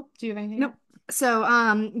 So, oh, do you have anything? Nope.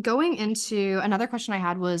 So, going into another question I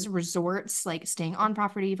had was resorts, like staying on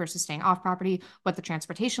property versus staying off property, what the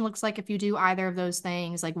transportation looks like if you do either of those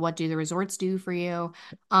things, like what do the resorts do for you?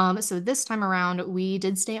 So this time around, we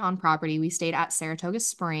did stay on property. We stayed at Saratoga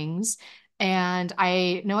Springs. And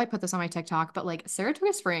I know I put this on my TikTok, but like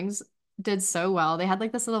Saratoga Springs did so well. They had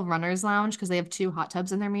like this little runner's lounge because they have two hot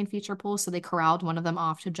tubs in their main feature pool. So they corralled one of them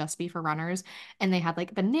off to just be for runners. And they had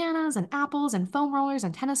like bananas and apples and foam rollers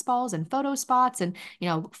and tennis balls and photo spots and,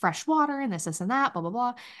 fresh water and this, and that, blah, blah,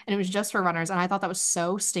 blah. And it was just for runners. And I thought that was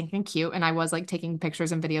so stinking cute. And I was like taking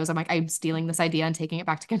pictures and videos. I'm like, I'm stealing this idea and taking it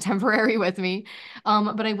back to contemporary with me.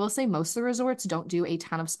 But I will say most of the resorts don't do a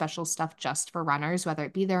ton of special stuff just for runners, whether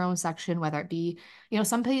it be their own section, whether it be,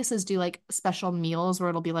 some places do like special meals where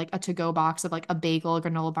it'll be like a to-go box of like a bagel, a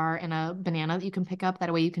granola bar, and a banana that you can pick up.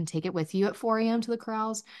 That way you can take it with you at 4 a.m. to the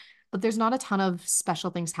corrals. But there's not a ton of special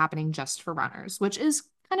things happening just for runners, which is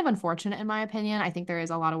kind of unfortunate in my opinion. I think there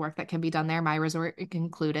is a lot of work that can be done there, my resort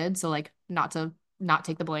included. So like not to not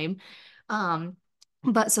take the blame. Um,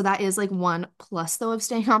 But so that is like one plus though of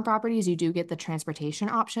staying on properties. You do get the transportation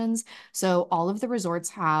options. So all of the resorts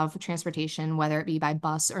have transportation, whether it be by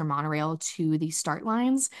bus or monorail to the start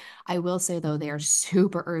lines. I will say though, they are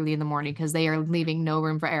super early in the morning because they are leaving no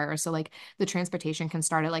room for error. So like the transportation can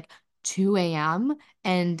start at like 2 a.m.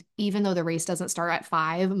 And even though the race doesn't start at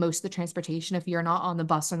 5, most of the transportation, if you're not on the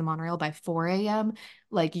bus or the monorail by 4 a.m.,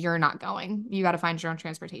 like you're not going. You got to find your own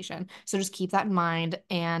transportation. So just keep that in mind.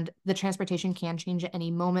 And the transportation can change at any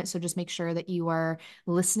moment. So just make sure that you are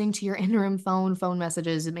listening to your in-room phone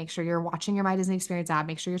messages, and make sure you're watching your My Disney Experience app.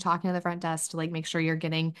 Make sure you're talking to the front desk to like make sure you're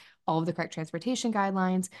getting all of the correct transportation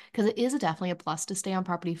guidelines, because it is definitely a plus to stay on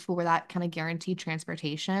property for that kind of guaranteed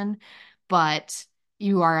transportation. But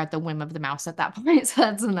you are at the whim of the mouse at that point. So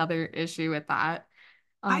that's another issue with that.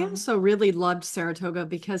 I also really loved Saratoga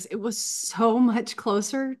because it was so much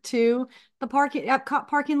closer to the Epcot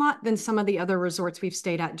parking lot than some of the other resorts we've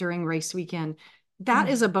stayed at during race weekend. That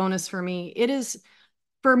is a bonus for me. It is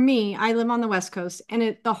for me. I live on the West Coast,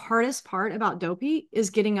 and the hardest part about Dopey is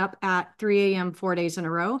getting up at 3 a.m. 4 days in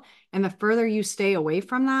a row. And the further you stay away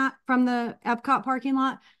from the Epcot parking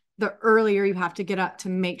lot, the earlier you have to get up to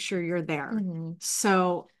make sure you're there.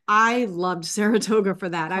 So I loved Saratoga for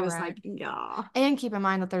that. I was like, yeah. And keep in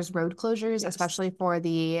mind that there's road closures, Yes. especially for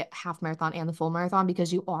the half marathon and the full marathon,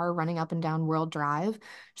 because you are running up and down World Drive.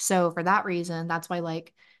 So for that reason, that's why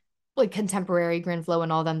like Contemporary, Grand Flow,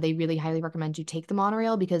 and all them, they really highly recommend you take the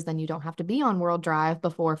monorail, because then you don't have to be on World Drive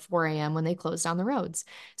before 4 a.m. when they close down the roads.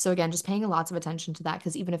 So again, just paying lots of attention to that,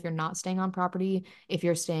 because even if you're not staying on property, if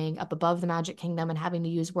you're staying up above the Magic Kingdom and having to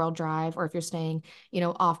use World Drive, or if you're staying,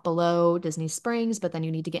 off below Disney Springs, but then you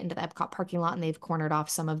need to get into the Epcot parking lot and they've cornered off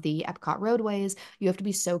some of the Epcot roadways, you have to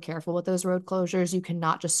be so careful with those road closures. You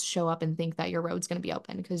cannot just show up and think that your road's going to be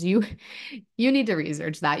open, because you need to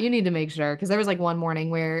research that. You need to make sure, because there was like one morning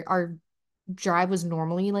where our drive was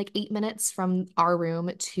normally like 8 minutes from our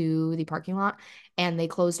room to the parking lot, and they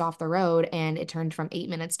closed off the road and it turned from 8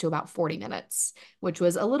 minutes to about 40 minutes, which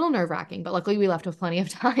was a little nerve-wracking, but luckily we left with plenty of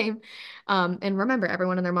time. And remember,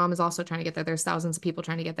 everyone and their mom is also trying to get there. There's thousands of people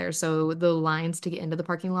trying to get there, so the lines to get into the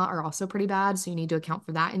parking lot are also pretty bad, so you need to account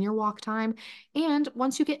for that in your walk time. And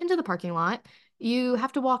once you get into the parking lot, you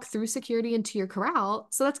have to walk through security into your corral.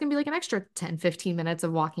 So that's going to be like an extra 10, 15 minutes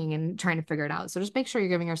of walking and trying to figure it out. So just make sure you're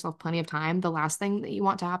giving yourself plenty of time. The last thing that you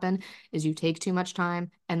want to happen is you take too much time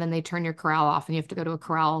and then they turn your corral off and you have to go to a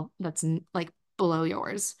corral that's like below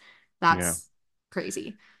yours. That's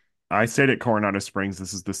crazy. I stayed at Coronado Springs.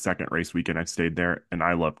 This is the second race weekend I've stayed there, and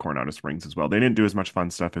I love Coronado Springs as well. They didn't do as much fun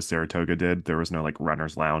stuff as Saratoga did. There was no like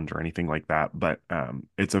runner's lounge or anything like that, but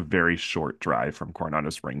it's a very short drive from Coronado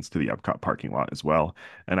Springs to the Epcot parking lot as well.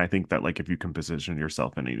 And I think that like if you can position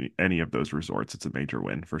yourself in any of those resorts, it's a major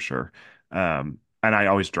win for sure. And I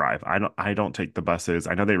always drive. I don't take the buses.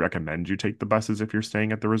 I know they recommend you take the buses if you're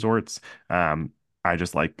staying at the resorts. I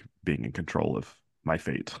just like being in control of my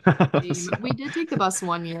fate. So, We did take the bus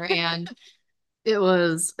one year, and it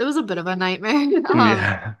was a bit of a nightmare.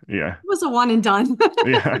 yeah, It was a one and done.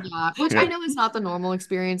 yeah, Yeah, which I yeah. know is not the normal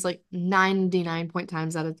experience. Like 99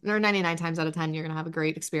 times out of 10, you're gonna have a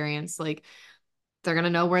great experience. Like they're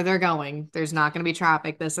gonna know where they're going. There's not gonna be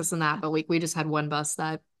traffic, this and that. But we just had one bus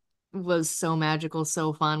that was so magical,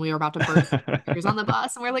 so fun. We were about to burst fingers on the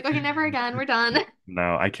bus, and we're like, okay, never again. We're done.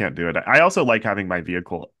 No, I can't do it. I also like having my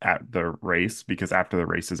vehicle at the race because after the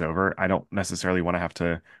race is over, I don't necessarily want to have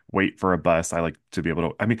to wait for a bus. I like to be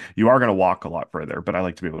able to, I mean, you are going to walk a lot further, but I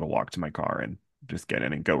like to be able to walk to my car and just get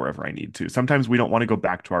in and go wherever I need to. Sometimes we don't want to go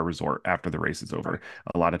back to our resort after the race is over.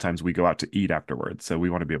 A lot of times we go out to eat afterwards, so we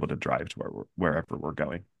want to be able to drive to wherever we're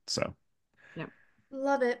going. So, Yeah.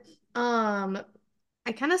 Love it.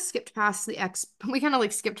 I kind of skipped past we kind of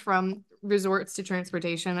like skipped from resorts to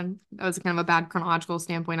transportation, and that was kind of a bad chronological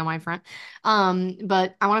standpoint on my front.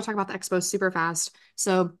 But I want to talk about the expo super fast.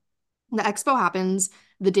 So the expo happens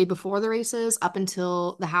the day before the races up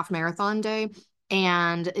until the half marathon day.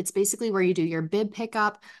 And it's basically where you do your bib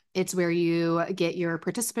pickup. It's where you get your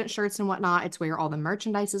participant shirts and whatnot. It's where all the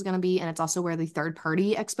merchandise is going to be. And it's also where the third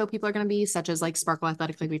party expo people are going to be, such as like Sparkle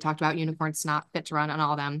Athletics, like we talked about, Unicorn Snot, Fit to Run, and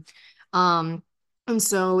all them. Um, and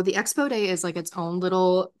so the expo day is like its own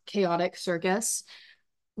little chaotic circus.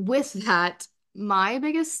 With that, my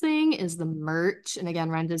biggest thing is the merch. And again,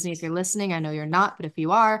 Run Disney, if you're listening, I know you're not, but if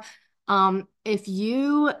you are, if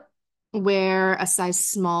you wear a size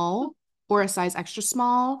small or a size extra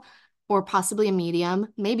small or possibly a medium,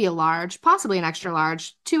 maybe a large, possibly an extra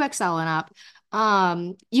large, 2XL and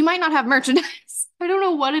up, you might not have merchandise. I don't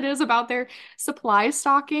know what it is about their supply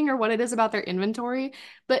stocking or what it is about their inventory,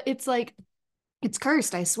 but it's like It's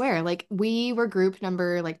cursed, I swear. Like we were group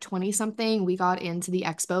number like 20 something. We got into the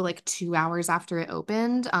expo like 2 hours after it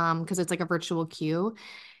opened, because it's like a virtual queue.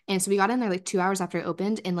 And so we got in there like 2 hours after it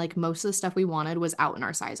opened, and like most of the stuff we wanted was out in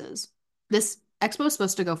our sizes. This expo is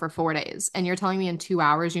supposed to go for 4 days, and you're telling me in 2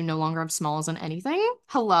 hours you no longer have smalls in anything?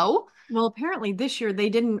 Hello? Well, apparently this year they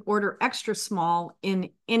didn't order extra small in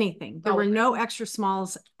anything. There were no extra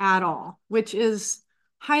smalls at all, which is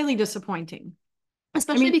highly disappointing.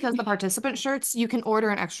 Especially because the participant shirts, you can order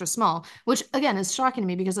an extra small, which again is shocking to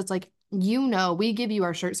me because it's like, we give you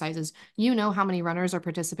our shirt sizes. You know how many runners are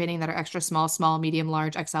participating that are extra small, small, medium,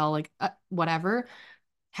 large, XL, like whatever.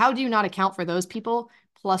 How do you not account for those people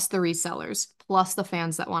plus the resellers, plus the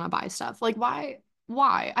fans that want to buy stuff? Like, why?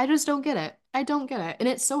 Why? I just don't get it. I don't get it. And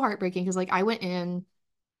it's so heartbreaking because like I went in,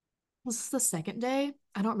 was this the second day?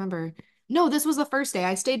 I don't remember. No, this was the first day.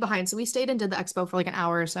 I stayed behind. So we stayed and did the expo for like an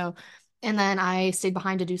hour or so. And then I stayed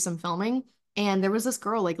behind to do some filming. And there was this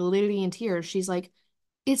girl like literally in tears. She's like,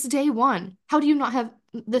 it's day one. How do you not have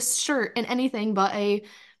this shirt and anything but it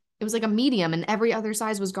was like a medium and every other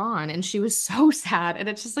size was gone. And she was so sad. And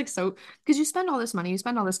it's just like so, because you spend all this money, you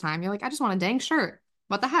spend all this time. You're like, I just want a dang shirt.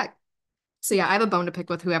 What the heck? So yeah, I have a bone to pick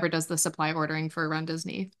with whoever does the supply ordering for Run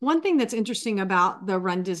Disney. One thing that's interesting about the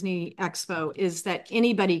Run Disney Expo is that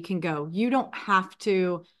anybody can go. You don't have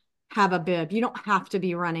to have a bib. You don't have to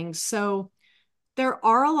be running. So there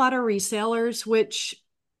are a lot of resellers, which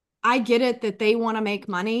I get it that they want to make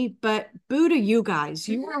money, but boo to you guys.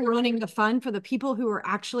 You are running the fun for the people who are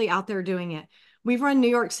actually out there doing it. We've run New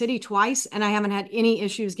York City twice, and I haven't had any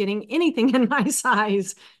issues getting anything in my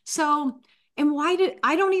size. So, and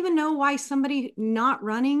I don't even know why somebody not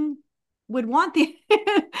running would want Yeah.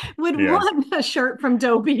 want a shirt from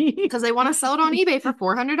Dopey. Because they want to sell it on eBay for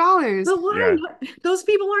 $400. But why? Those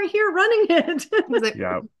people aren't here running it.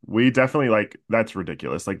 Yeah, we definitely like that's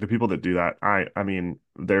ridiculous. Like the people that do that, I mean,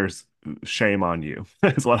 there's shame on you,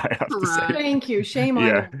 is what I have to say. Thank you. Shame on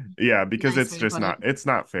Yeah, you. yeah, because Nice it's way to just put it. it's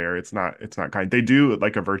not fair. It's not kind. They do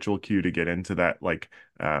like a virtual queue to get into that like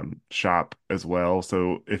shop as well.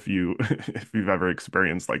 So if you if you've ever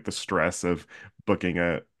experienced like the stress of booking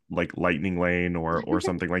a like lightning lane or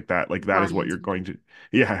something like that, like that is Run what you're into going to,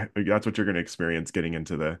 yeah, that's what you're going to experience getting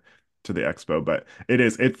into the expo. But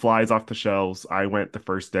it flies off the shelves. I went the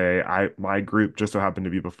first day. My group just so happened to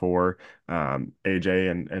be before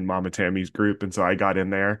AJ and Mama Tammy's group, and so I got in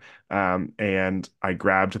there and I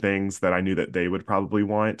grabbed things that I knew that they would probably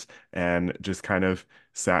want and just kind of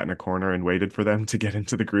sat in a corner and waited for them to get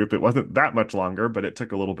into the group. It wasn't that much longer, but it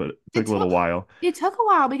took a little bit, It took a little took while. it took a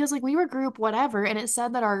while because like we were group whatever, and it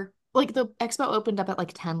said that our like the expo opened up at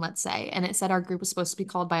like 10, let's say, and it said our group was supposed to be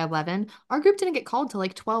called by 11. Our group didn't get called till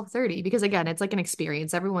like 12:30 because again, it's like an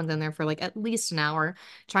experience. Everyone's in there for like at least an hour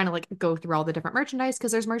trying to like go through all the different merchandise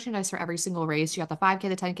because there's merchandise for every single race. You got the 5K,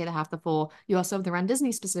 the 10K, the half, the full. You also have the Run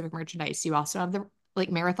Disney specific merchandise. You also have the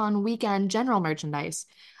like marathon weekend general merchandise.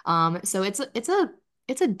 So it's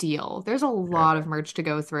a deal. There's a Yeah. lot of merch to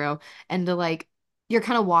go through and to like you're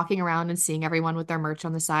kind of walking around and seeing everyone with their merch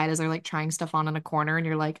on the side as they're like trying stuff on in a corner and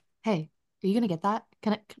you're like, "Hey, are you gonna get that?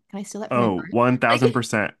 Can I steal that from your Oh, cart?" Like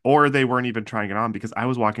 1000%. Or they weren't even trying it on because I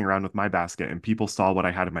was walking around with my basket and people saw what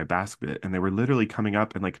I had in my basket and they were literally coming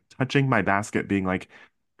up and like touching my basket, being like,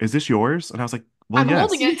 "Is this yours?" And I was like, "Well, I'm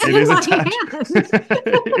holding yes, it. It's it in is my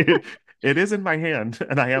attached." hand. It is in my hand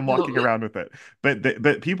and I am walking around with it.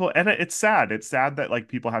 But people, and it's sad. It's sad that like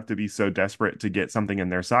people have to be so desperate to get something in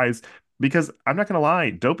their size because I'm not gonna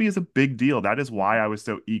lie, Dopey is a big deal. That is why I was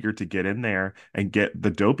so eager to get in there and get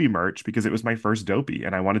the Dopey merch because it was my first Dopey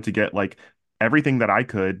and I wanted to get like everything that I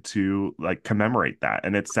could to like commemorate that.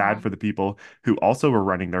 And it's sad for the people who also were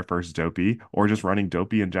running their first Dopey or just running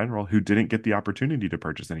Dopey in general who didn't get the opportunity to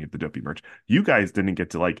purchase any of the Dopey merch. You guys didn't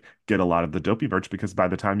get to like get a lot of the Dopey merch because by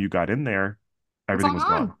the time you got in there, It's everything all was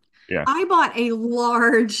gone. gone. Yeah. I bought a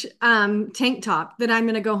large tank top that I'm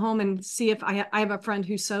going to go home and see if I have a friend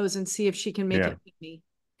who sews and see if she can make Yeah. it with me.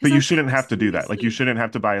 But Because you I shouldn't have to do that. Like you seriously, shouldn't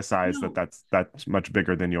have to buy a size no. that's much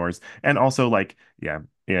bigger than yours. And also like, yeah,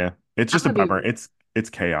 yeah. It's I'm just a gonna be bummer. It's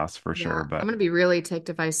chaos for sure, Yeah, I'm but gonna be really ticked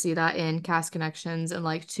if I see that in Cast Connections in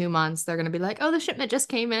like 2 months. They're gonna be like, "Oh, the shipment just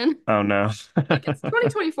came in." oh no. Like it's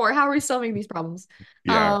 2024. How are we solving these problems?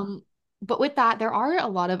 Yeah. Um, but with that, there are a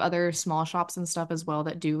lot of other small shops and stuff as well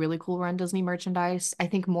that do really cool Run Disney merchandise. I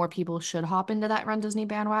think more people should hop into that Run Disney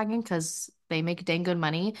bandwagon because they make dang good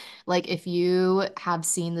money. Like if you have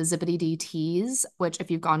seen the Zippity D tees, which if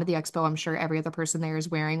you've gone to the expo, I'm sure every other person there is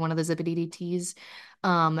wearing one of the Zippity D tees.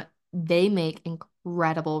 Um, they make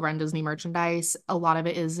incredible Run Disney merchandise. A lot of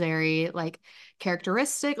it is very like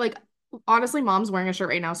characteristic. Like Honestly, mom's wearing a shirt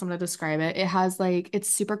right now, so I'm gonna describe it. It has like it's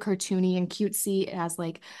super cartoony and cutesy. It has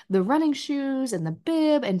like the running shoes and the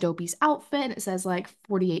bib and Dopey's outfit, and it says like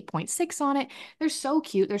 48.6 on it. They're so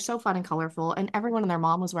cute, they're so fun and colorful, and everyone and their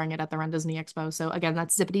mom was wearing it at the Run Disney Expo. So again,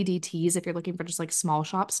 that's Zippity DTs if you're looking for just like small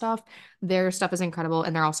shop stuff. Their stuff is incredible,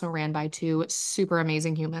 and they're also ran by two super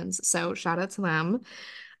amazing humans. So shout out to them.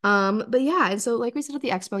 But yeah, and so like we said at the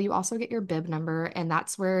expo, you also get your bib number, and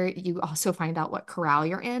that's where you also find out what corral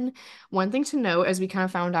you're in. One thing to note, as we kind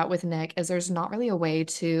of found out with Nick, is there's not really a way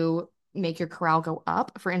to make your corral go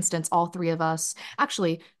up. For instance, all three of us,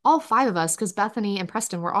 actually, all five of us, because Bethany and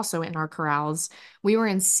Preston were also in our corrals. We were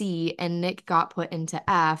in C, and Nick got put into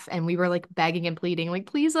F, and we were like begging and pleading, like,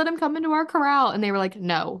 please let him come into our corral. And they were like,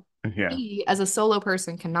 no. Yeah. He, as a solo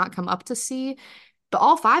person, cannot come up to C, but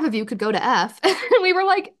all five of you could go to F. And we were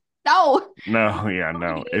like, no, No, yeah, we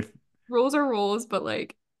no. get it. If Rules are rules, but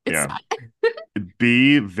like it's yeah, sad.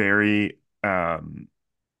 be very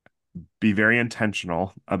be very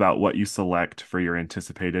intentional about what you select for your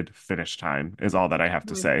anticipated finish time is all that I have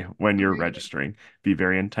to Agreed. say when you're Agreed. registering. Be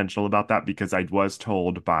very intentional about that because I was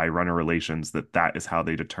told by runner relations that that is how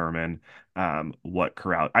they determine what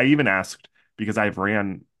corral. I even asked because I've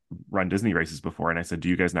run Disney races before and I said, "Do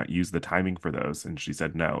you guys not use the timing for those?" And she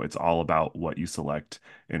said, "No, it's all about what you select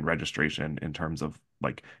in registration in terms of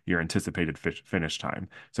like your anticipated finish time."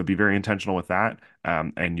 So be very intentional with that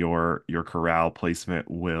and your corral placement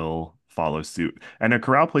will follow suit. And a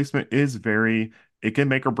corral placement is very, it can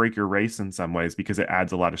make or break your race in some ways because it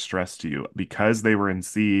adds a lot of stress to you. Because they were in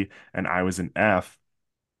C and I was in F,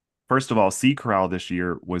 first of all, C Corral this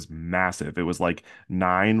year was massive. It was like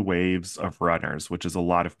 9 waves of runners, which is a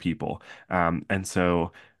lot of people. And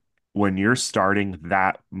so when you're starting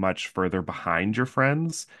that much further behind your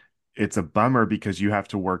friends, it's a bummer because you have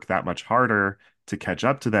to work that much harder to catch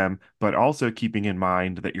up to them, but also keeping in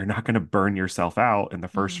mind that you're not going to burn yourself out in the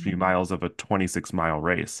first few Mhm. miles of a 26-mile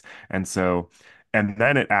race. And so, and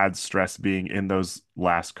then it adds stress being in those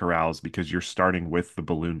last corrals because you're starting with the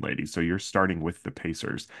balloon lady. So you're starting with the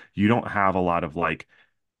pacers. You don't have a lot of like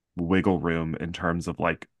wiggle room in terms of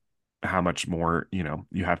like how much more,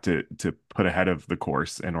 you have to put ahead of the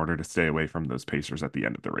course in order to stay away from those pacers at the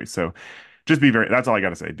end of the race. So just that's all I got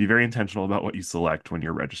to say. Be very intentional about what you select when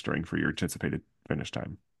you're registering for your anticipated finish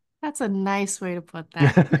time. That's a nice way to put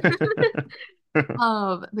that.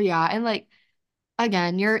 But yeah, and like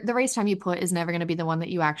again, the race time you put is never going to be the one that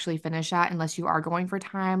you actually finish at unless you are going for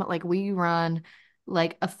time. Like we run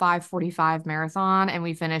like a 5:45 marathon and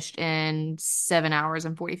we finished in 7 hours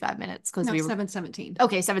and 45 minutes because No, we were 7:17.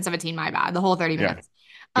 okay, 7:17, my bad, the whole 30 Yeah. minutes.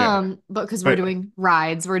 Yeah. But because we're But doing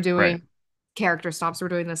rides, we're right. doing character stops, we're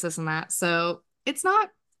doing this and that. So it's not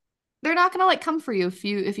they're not gonna like come for you if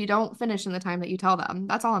you don't finish in the time that you tell them.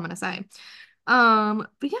 That's all I'm gonna say. But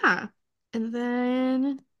yeah. And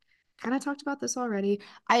then kind of talked about this already.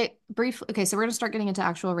 I briefly, okay, so we're gonna start getting into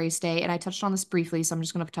actual race day, and I touched on this briefly, so I'm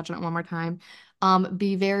just gonna touch on it one more time.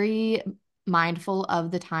 Be very mindful of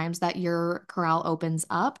the times that your corral opens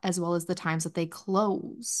up as well as the times that they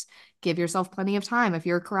close. Give yourself plenty of time. If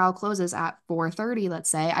your corral closes at 4:30, let's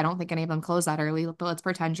say, I don't think any of them close that early, but let's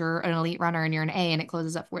pretend you're an elite runner and you're an A and it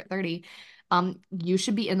closes at 4:30. You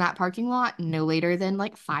should be in that parking lot no later than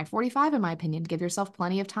like 5:45, in my opinion. Give yourself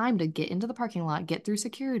plenty of time to get into the parking lot, get through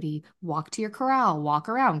security, walk to your corral, walk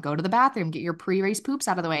around, go to the bathroom, get your pre-race poops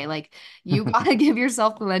out of the way. Like you gotta give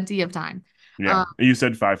yourself plenty of time. Yeah. Um, You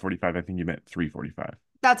said 5:45. I think you meant 3:45.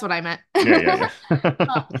 that's what I meant. Yeah, yeah,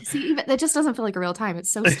 See, even that just doesn't feel like a real time.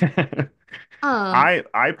 It's so stupid. yeah.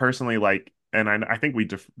 I personally like, and I think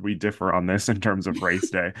we differ on this in terms of race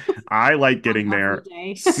day. I like On getting every there.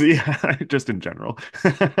 day. See, just in general.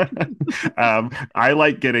 I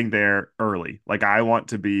like getting there early. Like I want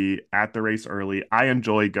to be at the race early. I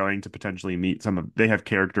enjoy going to potentially meet they have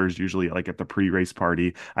characters usually like at the pre-race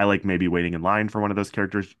party. I like maybe waiting in line for one of those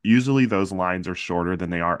characters. Usually those lines are shorter than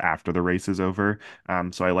they are after the race is over.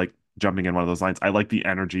 So I like jumping in one of those lines. I like the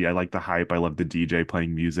energy. I like the hype. I love the DJ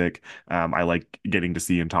playing music. I like getting to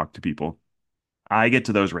see and talk to people. I get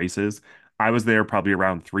to those races. I was there probably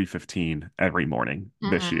around 3:15 every morning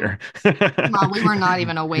this Mm-mm. year. Well, we were not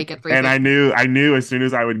even awake at And 3:50. I knew as soon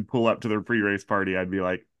as I would pull up to the pre-race party, I'd be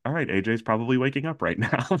like, all right, AJ's probably waking up right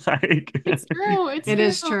now. Like It's true. It's It true.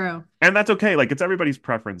 is true. and that's okay. Like it's everybody's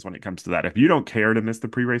preference when it comes to that. If you don't care to miss the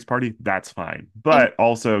pre-race party, that's fine. And But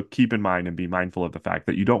also keep in mind and be mindful of the fact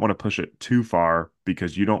that you don't want to push it too far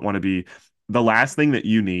because you don't want to be the last thing that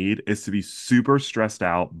you need is to be super stressed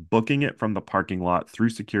out, booking it from the parking lot through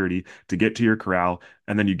security to get to your corral.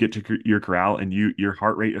 And then you get to your corral and your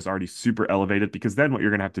heart rate is already super elevated because then what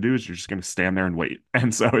you're gonna have to do is you're just gonna stand there and wait.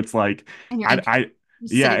 And so it's like and you're I anxious.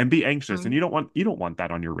 Yeah, safe. and be anxious. And you don't want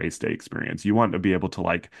that on your race day experience. You want to be able to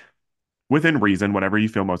like within reason, whatever you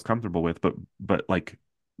feel most comfortable with, but like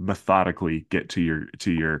methodically get to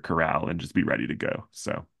your corral and just be ready to go.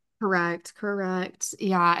 So Correct, correct.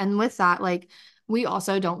 Yeah, and with that, like we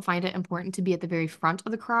also don't find it important to be at the very front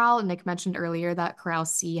of the corral. Nick mentioned earlier that Corral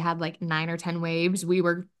C had like 9 or 10 waves. We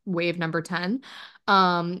were wave number 10.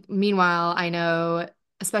 Meanwhile, I know,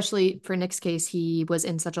 especially for Nick's case, he was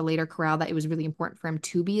in such a later corral that it was really important for him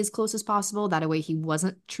to be as close as possible. That way he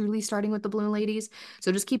wasn't truly starting with the balloon ladies.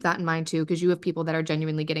 So just keep that in mind too, because you have people that are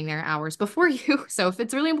genuinely getting there hours before you. So if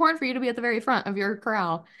it's really important for you to be at the very front of your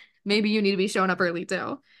corral, maybe you need to be showing up early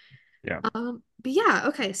too. yeah. But yeah,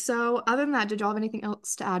 okay. So other than that, did y'all have anything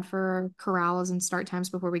else to add for corrals and start times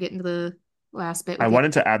before we get into the last bit I with the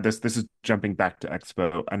wanted to add this. This is jumping back to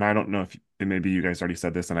Expo, and I don't know if maybe you guys already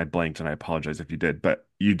said this and I blanked, and I apologize if you did, but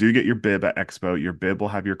you do get your bib at Expo. Your bib will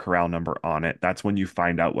have your corral number on it. That's when you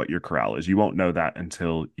find out what your corral is. You won't know that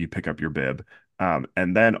until you pick up your bib.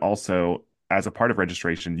 And then also, as a part of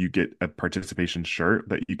registration, you get a participation shirt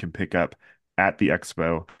that you can pick up at the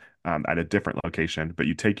Expo at a different location, but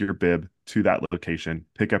you take your bib to that location,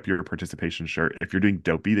 pick up your participation shirt. If you're doing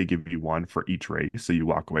dopey, they give you one for each race. So you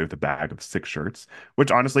walk away with a bag of 6 shirts,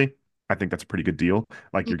 which honestly, I think that's a pretty good deal.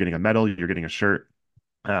 Like you're getting a medal, you're getting a shirt.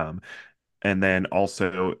 Um, and then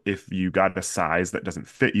also, if you got a size that doesn't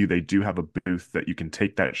fit you, they do have a booth that you can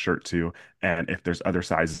take that shirt to. And if there's other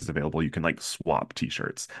sizes available, you can like swap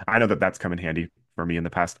t-shirts. I know that that's come in handy for me in the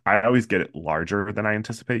past. I always get it larger than I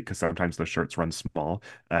anticipate because sometimes those shirts run small.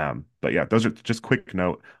 But yeah, those are just quick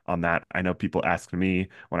note on that. I know people asked me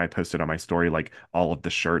when I posted on my story, like all of the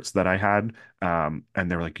shirts that I had. And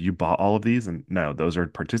they were like, you bought all of these? And no, those are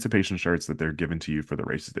participation shirts that they're given to you for the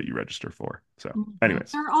races that you register for. So, Mhm.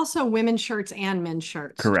 anyways. There are also women's shirts and men's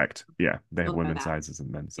shirts. Correct. Yeah, they have Go by women's that. sizes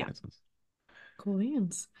and men's Yeah. sizes. Cool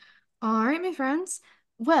beans. All right, my friends.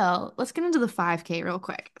 Well, let's get into the 5K real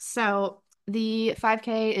quick. So, the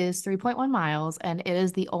 5K is 3.1 miles, and it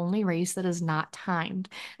is the only race that is not timed.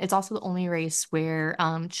 It's also the only race where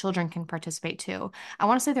children can participate too. I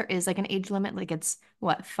want to say there is like an age limit, like it's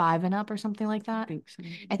what, 5 and up or something like I that. think so.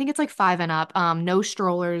 I think it's like 5 and up. No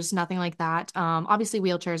strollers, nothing like that. Obviously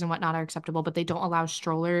wheelchairs and whatnot are acceptable, but they don't allow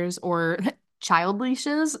strollers or child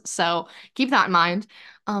leashes. So keep that in mind.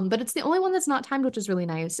 But it's the only one that's not timed, which is really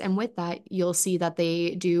nice. And with that, you'll see that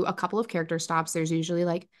they do a couple of character stops. There's usually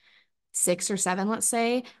like 6 or 7, let's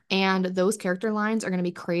say. And those character lines are going to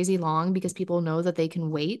be crazy long because people know that they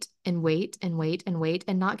can wait and wait and wait and wait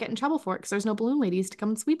and not get in trouble for it because there's no balloon ladies to come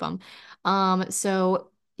and sweep them. So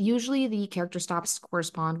usually the character stops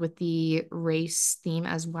correspond with the race theme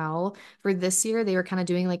as well. For this year, they were kind of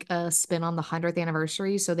doing like a spin on the 100th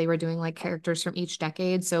anniversary. So they were doing like characters from each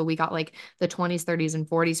decade. So we got like the 20s, 30s, and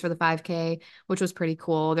 40s for the 5K, which was pretty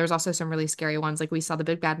cool. There's also some really scary ones. Like we saw the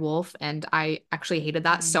Big Bad Wolf, and I actually hated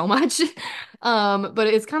that so much. But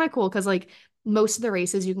it's kind of cool because like most of the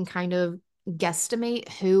races you can kind of guesstimate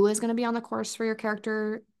who is going to be on the course for your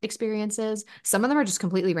character experiences. Some of them are just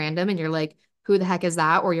completely random, and you're like, who the heck is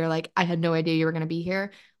that? Or you're like, I had no idea you were going to be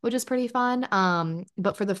here, which is pretty fun.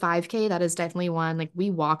 But for the 5K, that is definitely one. Like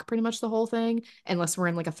we walk pretty much the whole thing unless we're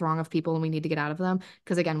in like a throng of people and we need to get out of them.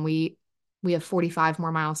 Because again, we have 45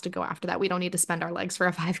 more miles to go after that. We don't need to spend our legs for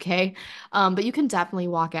a 5K. But you can definitely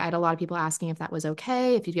walk it. I had a lot of people asking if that was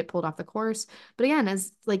okay, if you get pulled off the course. But again,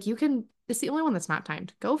 as like you can, it's the only one that's not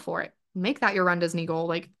timed. Go for it. Make that your Run Disney goal.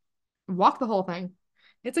 Like walk the whole thing.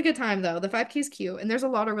 It's a good time though. The 5K is cute, and there's a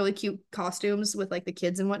lot of really cute costumes with like the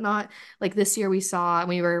kids and whatnot. Like this year, we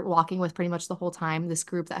were walking with pretty much the whole time this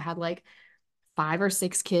group that had like 5 or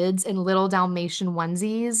 6 kids in little Dalmatian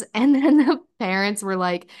onesies. And then the parents were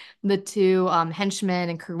like the two henchmen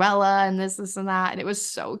and Cruella and this and that. And it was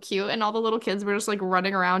so cute. And all the little kids were just like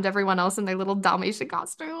running around everyone else in their little Dalmatian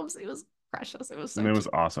costumes. It was precious. It was And so it was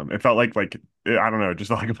awesome. It felt like I don't know, just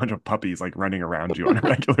like a bunch of puppies like running around you on a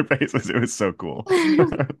regular basis. It was so cool.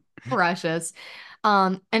 cute. Precious.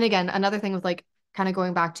 And again, another thing with like kind of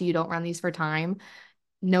going back to you don't run these for time.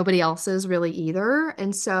 Nobody else's really either.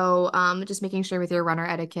 And so just making sure with your runner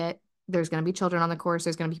etiquette, there's going to be children on the course.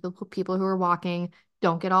 There's going to be people who are walking.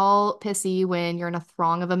 Don't get all pissy when you're in a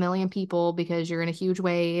throng of a million people because you're in a huge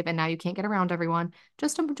wave and now you can't get around everyone.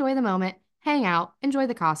 Just enjoy the moment, hang out, enjoy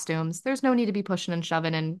the costumes. There's no need to be pushing and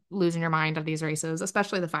shoving and losing your mind at these races,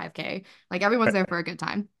 especially the 5K. Like everyone's there for a good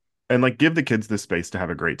time. And like give the kids the space to have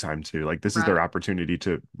a great time too. Like this is Right. their opportunity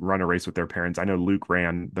to run a race with their parents. I know Luke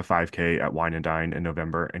ran the 5K at Wine and Dine in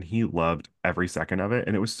November and he loved every second of it.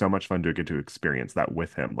 And it was so much fun to get to experience that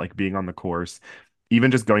with him, like being on the course. even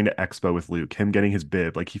just going to Expo with Luke, him getting his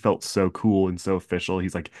bib, like he felt so cool and so official.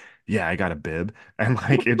 He's like, yeah, I got a bib. And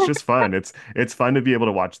like it's just fun. It's fun to be able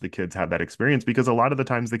to watch the kids have that experience because a lot of the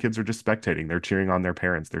times the kids are just spectating. They're cheering on their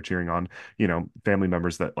parents. They're cheering on, family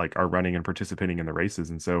members that like are running and participating in the races.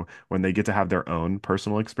 And so when they get to have their own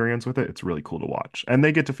personal experience with it, it's really cool to watch. And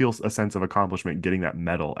they get to feel a sense of accomplishment getting that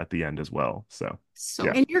medal at the end as well. So, So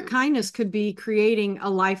yeah, And your kindness could be creating a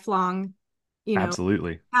lifelong,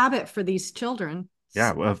 absolutely. habit for these children.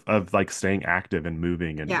 Yeah, of like staying active and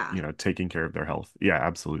moving and Yeah. taking care of their health. Yeah,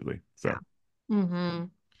 absolutely. So Yeah. hmm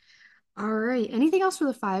All right. Anything else for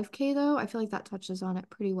the 5K though? I feel like that touches on it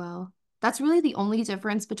pretty well. That's really the only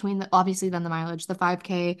difference between obviously then the mileage, the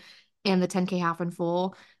 5K and the 10K half and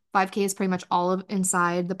full. 5K is pretty much all of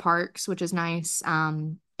inside the parks, which is nice.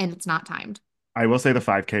 And it's not timed. I will say the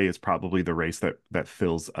 5K is probably the race that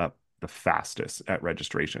fills up the fastest at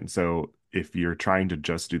registration. So if you're trying to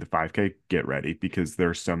just do the 5K, get ready because there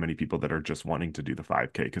are so many people that are just wanting to do the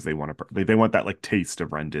 5K because they want that like taste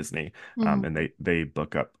of Run Disney, Mhm. and they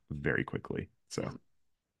book up very quickly. So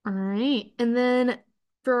All right. And then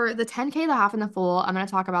for the 10K, the half and the full, I'm going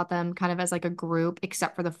to talk about them kind of as like a group,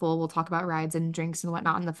 except for the full. We'll talk about rides and drinks and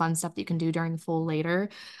whatnot and the fun stuff that you can do during the full later.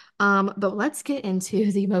 But let's get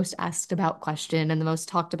into the most asked about question and the most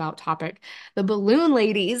talked about topic, the balloon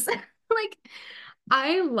ladies. Like,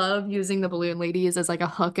 I love using the balloon ladies as like a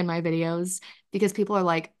hook in my videos because people are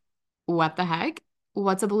like, what the heck?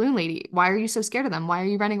 What's a balloon lady? Why are you so scared of them? Why are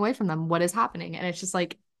you running away from them? What is happening? And it's just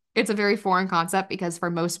like, it's a very foreign concept because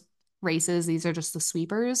for most races, these are just the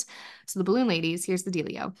sweepers. So the balloon ladies, here's the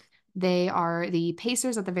dealio. They are the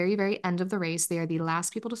pacers at the very, very end of the race. They are the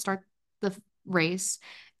last people to start the race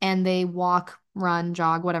and they walk, run,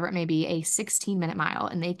 jog, whatever it may be, a 16-minute mile,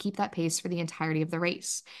 and they keep that pace for the entirety of the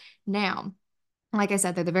race. Now, like I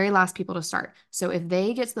said, they're the very last people to start. So if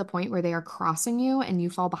they get to the point where they are crossing you and you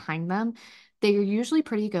fall behind them, they're usually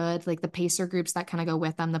pretty good. Like the pacer groups that kind of go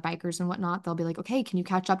with them, the bikers and whatnot, they'll be like, okay, can you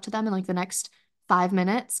catch up to them in like the next 5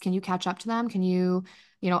 minutes? Can you catch up to them? Can you,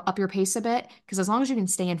 up your pace a bit? Because as long as you can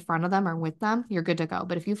stay in front of them or with them, you're good to go.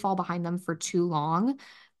 But if you fall behind them for too long,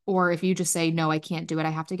 or if you just say, no, I can't do it, I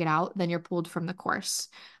have to get out, then you're pulled from the course.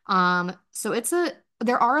 So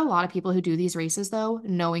there are a lot of people who do these races though,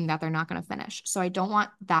 knowing that they're not going to finish. So I don't want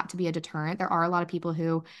that to be a deterrent. There are a lot of people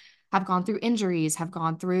who have gone through injuries, have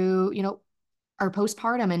gone through, are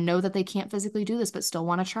postpartum and know that they can't physically do this, but still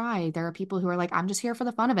want to try. There are people who are like, I'm just here for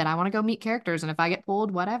the fun of it. I want to go meet characters. And if I get pulled,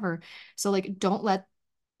 whatever. So like, don't let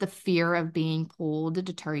the fear of being pulled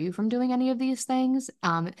deter you from doing any of these things.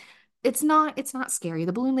 It's not scary.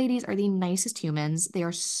 The balloon ladies are the nicest humans. They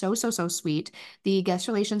are so, so, so sweet. The guest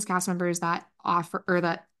relations cast members that offer or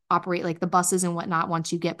that operate like the buses and whatnot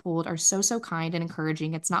once you get pulled are so, so kind and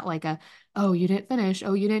encouraging. It's not like oh, you didn't finish.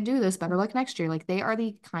 Oh, you didn't do this. Better luck next year. Like they are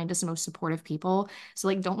the kindest, most supportive people. So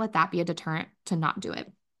like don't let that be a deterrent to not do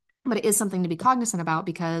it. But it is something to be cognizant about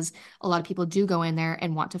because a lot of people do go in there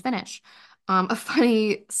and want to finish. A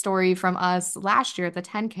funny story from us last year at the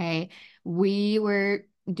 10K, we were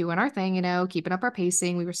doing our thing, keeping up our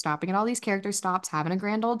pacing. We were stopping at all these character stops, having a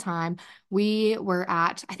grand old time. We were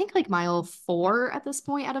at, I think, like mile 4 at this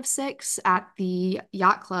point out of 6 at the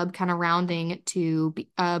yacht club, kind of rounding to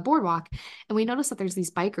boardwalk. And we noticed that there's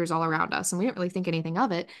these bikers all around us, and we didn't really think anything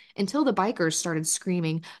of it until the bikers started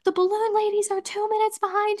screaming, the balloon ladies are 2 minutes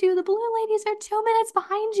behind you. The balloon ladies are 2 minutes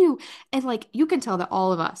behind you. And like you can tell that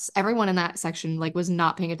all of us, everyone in that section, like was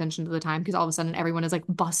not paying attention to the time because all of a sudden everyone is like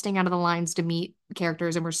busting out of the lines to meet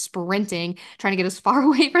characters and we're sprinting, trying to get as far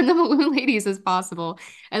away from the balloon ladies as possible.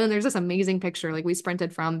 And then there's this amazing picture. Like we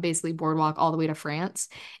sprinted from basically boardwalk all the way to France.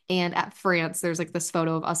 And at France, there's like this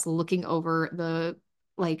photo of us looking over the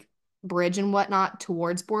like bridge and whatnot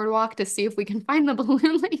towards boardwalk to see if we can find the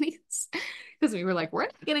balloon ladies. Because we were like, we're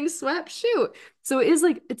not getting swept. Shoot. So it is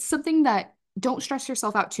like, it's something that don't stress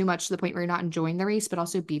yourself out too much to the point where you're not enjoying the race, but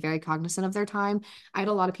also be very cognizant of their time. I had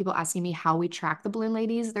a lot of people asking me how we track the balloon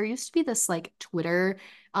ladies. There used to be this like Twitter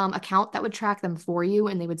account that would track them for you,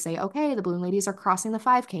 and they would say, okay, the balloon ladies are crossing the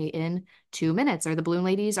 5K in 2 minutes, or the balloon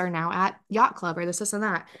ladies are now at yacht club, or this and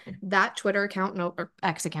that. That Twitter account, no, or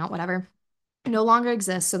X account, whatever, no longer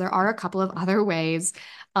exists. So there are a couple of other ways.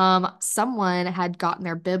 Someone had gotten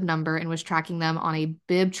their bib number and was tracking them on a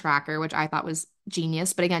bib tracker, which I thought was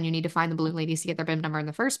genius. But again, you need to find the balloon ladies to get their bib number in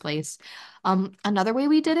the first place. Another way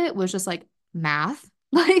we did it was just like math.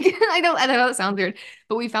 Like I know it sounds weird,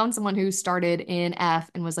 but we found someone who started in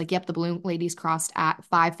F and was like, yep, the balloon ladies crossed at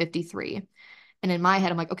 5:53. And in my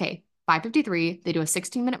head, I'm like, okay, 5:53, they do a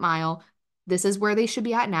 16-minute mile. This is where they should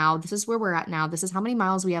be at now. This is where we're at now. This is how many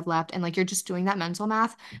miles we have left. And like you're just doing that mental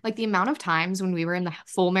math. Like the amount of times when we were in the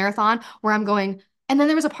full marathon where I'm going, And then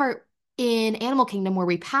there was a part in Animal Kingdom where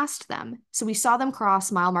we passed them. So we saw them cross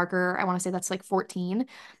mile marker, I want to say that's like 14.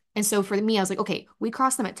 And so for me, I was like, okay, we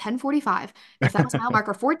crossed them at 10:45. If that was mile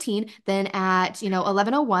marker 14, then at,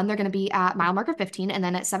 11:01, they're going to be at mile marker 15 and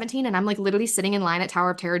then at 17. And I'm like literally sitting in line at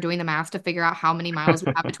Tower of Terror doing the math to figure out how many miles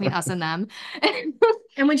we have between us and them.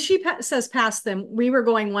 And when she says past them, we were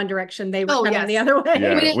going one direction. They were coming yes. the other way.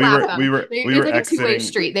 Yeah, We didn't we laugh were them. we were It we was were like a two-way exiting.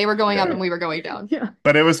 street. They were going up Yeah. and we were going down. Yeah.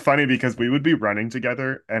 But it was funny because we would be running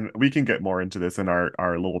together, and we can get more into this in our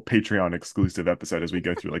little Patreon exclusive episode as we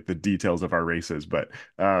go through like the details of our races. But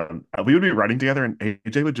we would be running together, and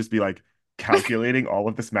AJ would just be like calculating all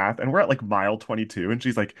of this math, and we're at like mile 22, and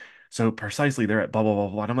she's like, "So precisely they're at blah blah blah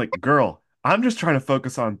blah." And I'm like, "Girl, I'm just trying to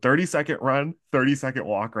focus on 30-second run, 30-second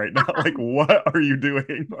walk right now. Like, what are you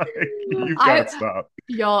doing? Like, you've got to stop."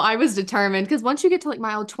 Y'all, I was determined because once you get to like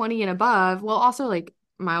mile 20 and above, well, also like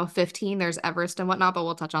mile 15, there's Everest and whatnot, but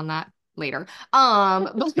we'll touch on that later.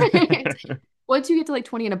 But once you get to like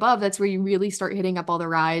 20 and above, that's where you really start hitting up all the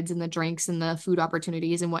rides and the drinks and the food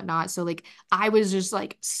opportunities and whatnot. So like I was just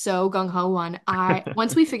like so gung-ho on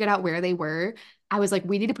once we figured out where they were, I was like,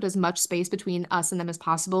 we need to put as much space between us and them as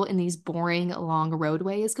possible in these boring long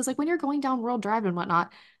roadways. Cause like when you're going down World Drive and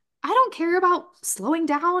whatnot, I don't care about slowing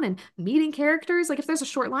down and meeting characters. Like if there's a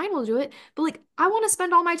short line, we'll do it. But like I want to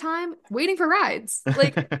spend all my time waiting for rides.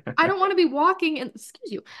 Like I don't want to be walking and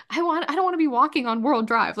excuse you. I don't want to be walking on World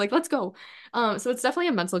Drive. Like let's go. So it's definitely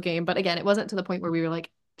a mental game, but again, it wasn't to the point where we were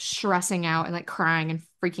like stressing out and like crying and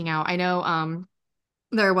freaking out. I know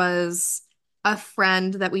there was a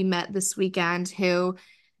friend that we met this weekend who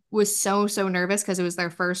was so nervous because it was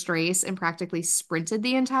their first race and practically sprinted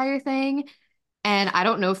the entire thing. And I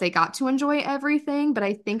don't know if they got to enjoy everything, but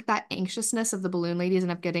I think that anxiousness of the balloon ladies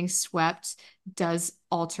and of getting swept does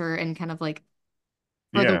alter and kind of like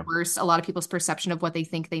for the Yeah. worst a lot of people's perception of what they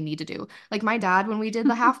think they need to do. Like my dad, when we did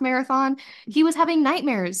the half marathon, he was having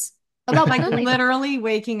nightmares about Like balloon ladies. literally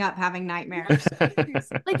waking up having nightmares.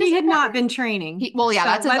 Like He had not been training. well, yeah, So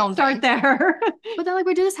that's his let's own start thing. there. But then like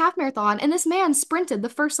we did this half marathon and this man sprinted the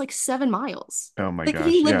first like 7 miles. Oh my Like gosh,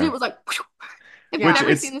 he legit yeah. was like I've Which never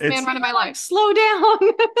it's seen this it's man run in my life. Slow down.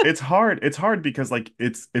 it's hard. It's hard because like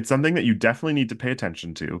it's something that you definitely need to pay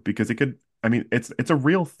attention to because it could I mean it's a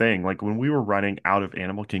real thing. Like when we were running out of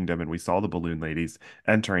Animal Kingdom and we saw the balloon ladies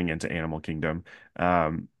entering into Animal Kingdom,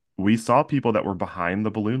 we saw people that were behind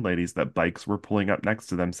the balloon ladies that bikes were pulling up next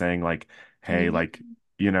to them saying like, "Hey, like,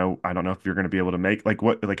 I don't know if you're going to be able to make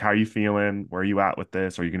how are you feeling? Where are you at with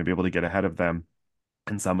this? Are you going to be able to get ahead of them?"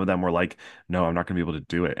 And some of them were like, "No, I'm not going to be able to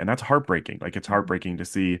do it." And that's heartbreaking. Like it's heartbreaking to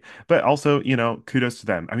see, but also, kudos to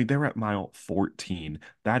them. I mean, they were at mile 14.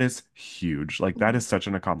 That is huge. Like that is such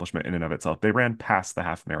an accomplishment in and of itself. They ran past the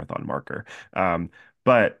half marathon marker.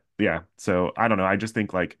 But yeah, so I don't know. I just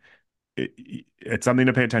think like it's something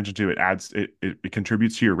to pay attention to. It adds it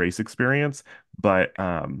contributes to your race experience, but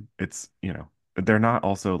it's, they're not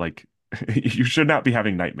also like you should not be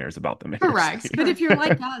having nightmares about them. Correct. But if you're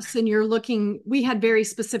like us and you're looking, we had very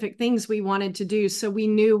specific things we wanted to do. So we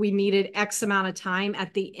knew we needed X amount of time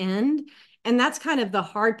at the end. And that's kind of the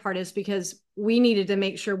hard part is because we needed to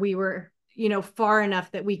make sure we were, far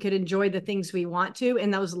enough that we could enjoy the things we want to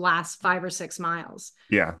in those last 5 or 6 miles.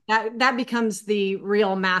 Yeah. That becomes the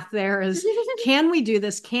real math there is, can we do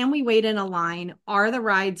this? Can we wait in a line? Are the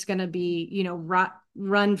rides going to be,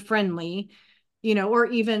 run friendly, or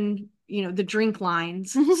even, the drink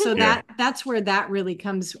lines. So that's where that really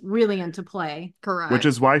comes really into play. Correct. Which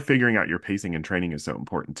is why figuring out your pacing and training is so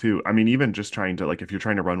important too. I mean, even just trying to like if you're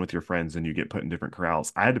trying to run with your friends and you get put in different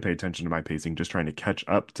corrals, I had to pay attention to my pacing just trying to catch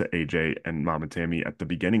up to AJ and Mom and Tammy at the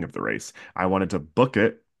beginning of the race. I wanted to book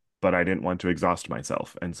it, but I didn't want to exhaust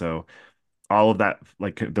myself. And so all of that,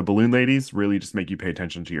 like the balloon ladies really just make you pay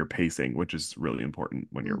attention to your pacing, which is really important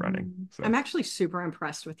when you're running. So I'm actually super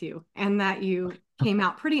impressed with you and that you came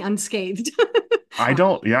out pretty unscathed. I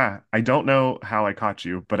don't know how I caught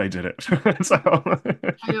you, but I did it. So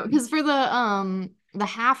I know, because for the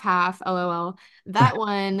half LOL, that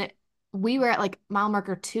one we were at like mile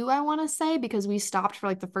marker 2, I want to say, because we stopped for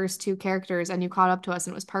like the first 2 characters and you caught up to us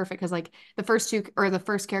and it was perfect because like the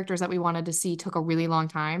first characters that we wanted to see took a really long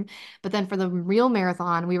time. But then for the real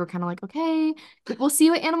marathon, we were kind of like, okay, we'll see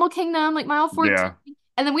you at Animal Kingdom, like mile 14. yeah.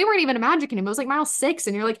 And then we weren't even in Magic Kingdom. It was like mile 6,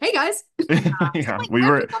 and you're like, hey guys. Yeah, Like, we where'd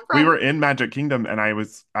were you come we from? were in Magic Kingdom and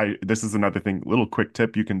this is another thing, little quick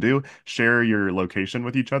tip you can do, share your location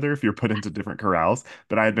with each other if you're put into different corrals.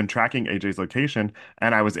 But I had been tracking AJ's location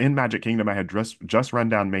and I was in Magic Kingdom. I had just run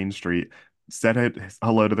down Main Street. said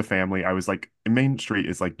hello to the family. I was like, Main Street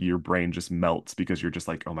is like your brain just melts because you're just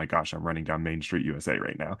like, oh my gosh, I'm running down Main Street, USA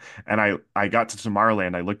right now. And I got to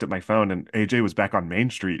Tomorrowland. I looked at my phone and AJ was back on Main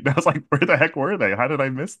Street. And I was like, where the heck were they? How did I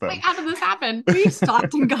miss Like, them? how did this happen? We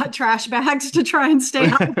stopped and got trash bags to try and stay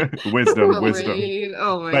hydrated. Wisdom. Right.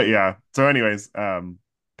 Oh But my. yeah. So anyways,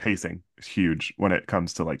 pacing is huge when it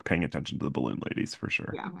comes to like paying attention to the balloon ladies for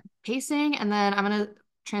sure. Yeah. Pacing, and then I'm gonna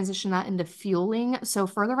transition that into fueling. So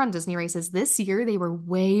further on Disney races this year, they were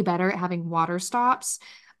way better at having water stops.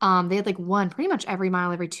 They had like one pretty much every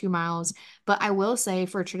mile, every 2 miles. But I will say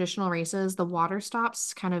for traditional races, the water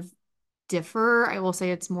stops kind of differ. I will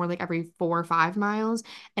say it's more like every 4 or 5 miles.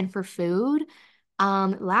 And for food,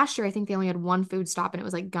 last year I think they only had one food stop and it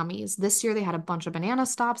was like gummies. This year they had a bunch of banana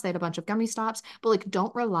stops, they had a bunch of gummy stops, but like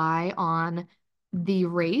don't rely on the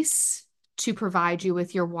race to provide you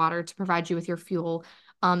with your water, to provide you with your fuel.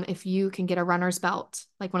 If you can get a runner's belt,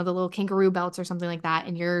 like one of the little kangaroo belts or something like that,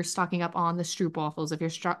 and you're stocking up on the Stroop waffles, if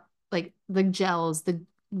you're like the gels, the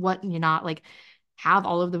what you not like have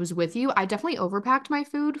all of those with you. I definitely overpacked my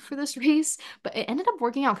food for this race, but it ended up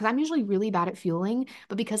working out because I'm usually really bad at fueling.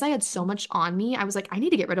 But because I had so much on me, I was like, I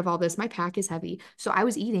need to get rid of all this. My pack is heavy. So I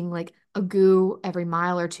was eating like a goo every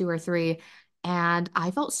mile or two or three. And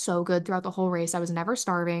I felt so good throughout the whole race. I was never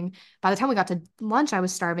starving. By the time we got to lunch, I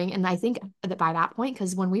was starving. And I think that by that point,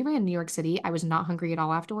 because when we ran in New York City, I was not hungry at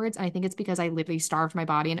all afterwards. And I think it's because I literally starved my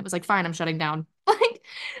body and it was like, fine, I'm shutting down. Like,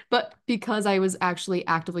 but because I was actually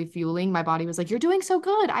actively fueling, my body was like, you're doing so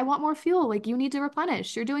good. I want more fuel. Like, you need to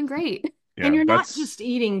replenish. You're doing great. And Yeah, you're not that's just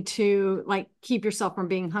eating to like keep yourself from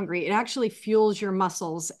being hungry. It actually fuels your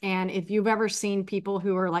muscles. And if you've ever seen people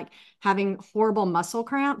who are like having horrible muscle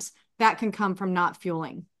cramps, that can come from not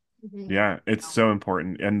fueling. Mhm. yeah, it's so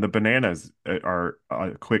important. And the bananas are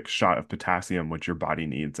a quick shot of potassium, which your body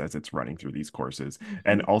needs as it's running through these courses.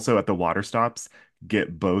 And Mhm. also at the water stops,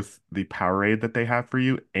 get both the Powerade that they have for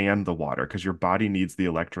you and the water because your body needs the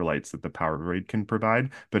electrolytes that the Powerade can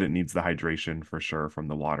provide, but it needs the hydration for sure from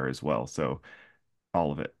the water as well. So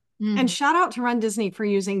all of it. And Mhm. shout out to Run Disney for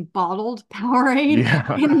using bottled Powerade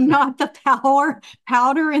Yeah, and not the power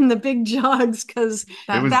powder in the big jugs because it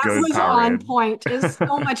That was that good was on Powerade. point. Is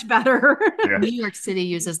so much better. Yeah, New York City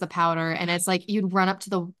uses the powder, and it's like you'd run up to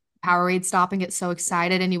the Powerade stop and get so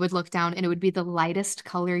excited, and you would look down, and it would be the lightest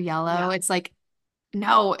color yellow. Yeah. It's like,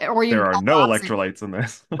 no, or you there are the no opposite, electrolytes in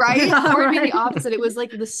this. right? Yeah, Or it'd be the right. opposite. It was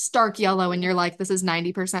like the stark yellow, and you're like, this is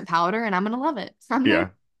 90% powder, and I'm gonna love it. I'm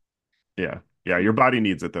gonna. Yeah. Yeah. Yeah, your body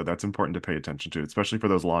needs it though. That's important to pay attention to, especially for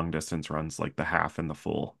those long distance runs like the half and the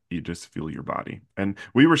full. You just fuel your body. And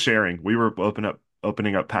we were sharing. We were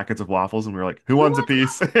opening up packets of waffles and we were like, "Who Who wants a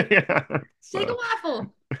wants piece?" Yeah. take a So,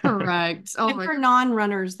 waffle? Correct. Oh And my for God.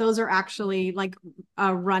 non-runners, those are actually like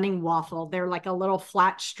a running waffle. They're like a little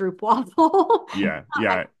flat Stroop waffle. yeah. Not like,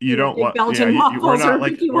 Yeah. You don't big want yeah, Belgian we're waffles not or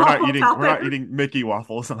like Mickey waffles out we're not there. eating Mickey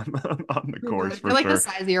waffles on on the course They're for like the sure.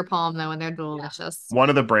 size of your palm though, and they're delicious. One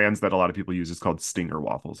of the brands that a lot of people use is called Stinger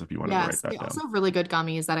waffles if you wanted to write Yes, they that also down. have really good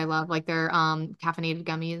gummies that I love, like their caffeinated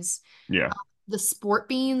gummies. Yeah. The sport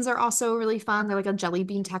beans are also really fun. They're like a jelly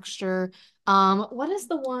bean texture. What is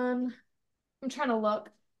the one? I'm trying to look.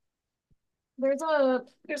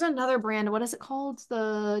 There's another brand. What is it called?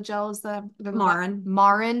 The gels, the Marin.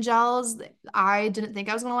 Marin gels. I didn't think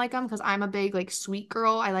I was gonna like them because I'm a big like sweet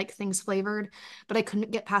girl. I like things flavored, but I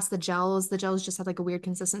couldn't get past the gels. The gels just had like a weird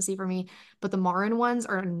consistency for me. But the Marin ones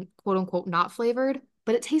are quote unquote not flavored,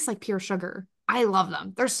 but it tastes like pure sugar. I love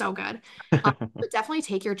them. They're so good. But definitely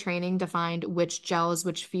take your training to find which gels,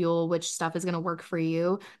 which fuel, which stuff is going to work for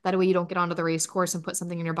you. That way you don't get onto the race course and put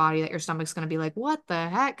something in your body that your stomach's going to be like, what the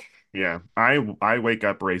heck? Yeah, I wake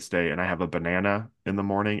up race day and I have a banana in the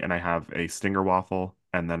morning and I have a Stinger waffle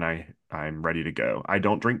and then I'm ready to go. I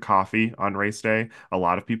don't drink coffee on race day. A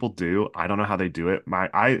lot of people do. I don't know how they do it.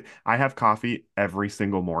 I have coffee every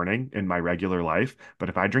single morning in my regular life, but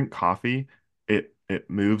if I drink coffee, it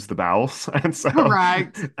moves the bowels and so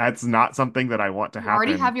Correct. that's not something that I want to You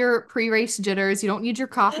already happen. have your pre-race jitters. You don't need your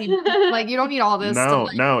coffee. Like you don't need all this to No,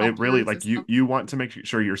 like no, help it your really like system. you want to make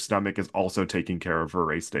sure your stomach is also taken care of for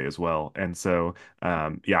race day as well. And so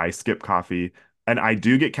yeah, I skip coffee and I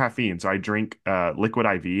do get caffeine. So I drink Liquid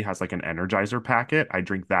IV has like an energizer packet. I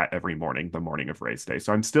drink that every morning, the morning of race day.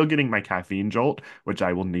 So I'm still getting my caffeine jolt, which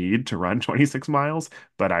I will need to run 26 miles,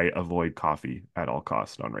 but I avoid coffee at all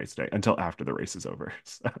costs on race day until after the race is over.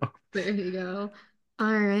 So There you go.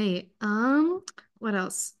 All right. What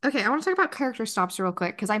else? Okay, I want to talk about character stops real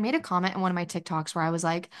quick because I made a comment in one of my TikToks where I was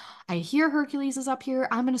like, I hear Hercules is up here.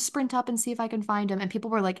 I'm gonna sprint up and see if I can find him. And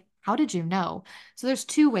people were like, how did you know? So there's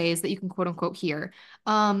two ways that you can quote unquote hear.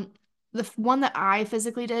 Um, one that I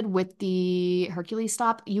physically did with the Hercules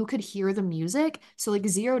stop, you could hear the music. So like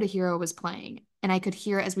Zero to Hero was playing and I could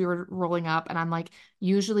hear it as we were rolling up. And I'm like,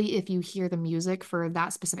 usually if you hear the music for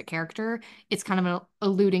that specific character, it's kind of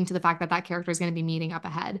alluding to the fact that that character is going to be meeting up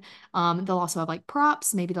ahead. They'll also have like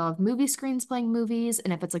props. Maybe they'll have movie screens playing movies.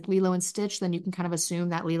 And if it's like Lilo and Stitch, then you can kind of assume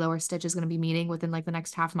that Lilo or Stitch is going to be meeting within like the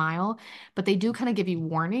next half mile. But they do kind of give you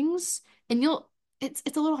warnings and it's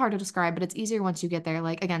a little hard to describe, but it's easier once you get there.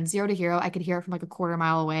 Like again, Zero to Hero, I could hear it from like a quarter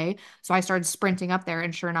mile away. So I started sprinting up there,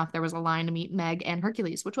 and sure enough, there was a line to meet Meg and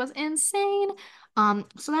Hercules, which was insane.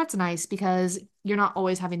 So that's nice because you're not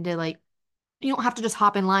always having to like you don't have to just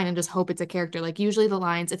hop in line and just hope it's a character. Like usually the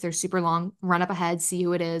lines, if they're super long, run up ahead, see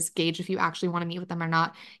who it is, gauge if you actually want to meet with them or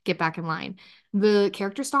not, get back in line. The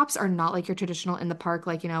character stops are not like your traditional in the park,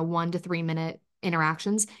 like, 1 to 3 minute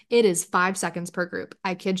interactions. It is 5 seconds per group.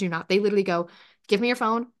 I kid you not. They literally go, give me your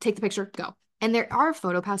phone, take the picture, go. And there are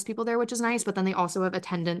PhotoPass people there, which is nice, but then they also have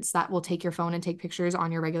attendants that will take your phone and take pictures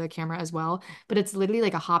on your regular camera as well. But it's literally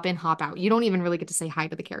like a hop in, hop out. You don't even really get to say hi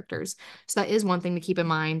to the characters. So that is one thing to keep in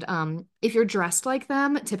mind. If you're dressed like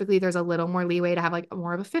them, typically there's a little more leeway to have like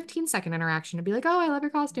more of a 15-second interaction to be like, oh, I love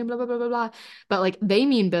your costume, blah, blah, blah, blah, blah. But like they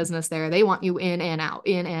mean business there. They want you in and out,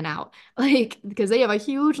 in and out. Like, because they have a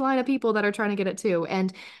huge line of people that are trying to get it too.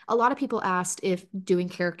 And a lot of people asked if doing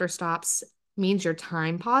character stops means your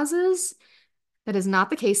time pauses. That is not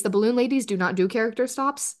the case. The balloon ladies do not do character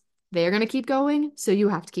stops. They're going to keep going, so you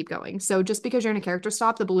have to keep going. So just because you're in a character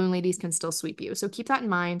stop, the balloon ladies can still sweep you. So keep that in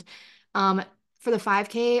mind. Um, for the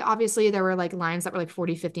 5K, obviously there were like lines that were like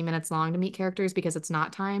 40, 50 minutes long to meet characters because it's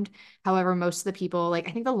not timed. However, most of the people, like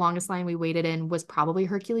I think the longest line we waited in was probably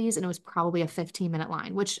Hercules, and it was probably a 15-minute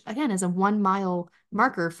line, which again is a 1 mile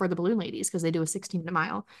marker for the balloon ladies because they do a 16-minute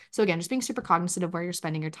mile. So again, just being super cognizant of where you're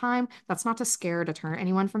spending your time. That's not to scare or deter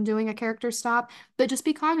anyone from doing a character stop, but just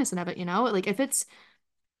be cognizant of it, Like if it's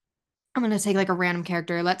I'm gonna take like a random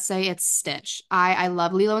character. Let's say it's Stitch. I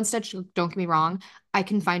love Lilo and Stitch. Don't get me wrong. I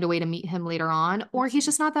can find a way to meet him later on, or he's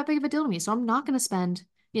just not that big of a deal to me. So I'm not gonna spend,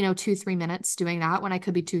 2, 3 minutes doing that when I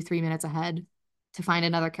could be 2, 3 minutes ahead to find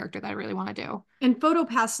another character that I really want to do. And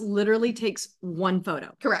PhotoPass literally takes one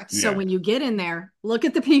photo. Correct. So Yeah. when you get in there, look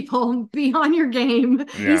at the people, be on your game.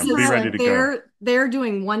 Yeah, be ready to go. They're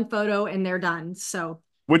doing one photo and they're done. So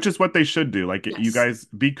Which is what they should do. Like you Yes. guys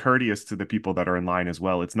be courteous to the people that are in line as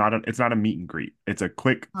well. It's not a meet and greet. It's a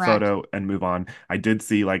quick Correct. photo and move on. I did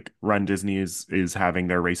see like Run Disney is having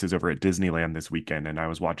their races over at Disneyland this weekend, and I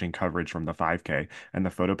was watching coverage from the 5K, and the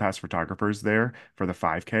PhotoPass photographers there for the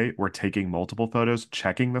 5K were taking multiple photos,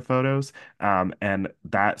 checking the photos, and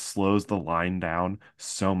that slows the line down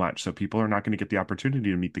so much. So people are not going to get the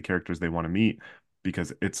opportunity to meet the characters they want to meet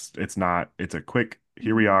because it's a quick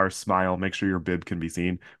here we are, smile, make sure your bib can be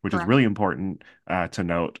seen, which is Correct. really important to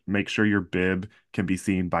note. Make sure your bib can be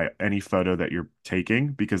seen by any photo that you're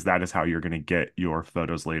taking because that is how you're going to get your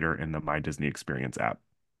photos later in the My Disney Experience app.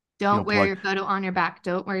 Don't You'll wear plug- your photo on your back.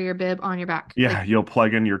 Don't wear your bib on your back. Yeah, Like, you'll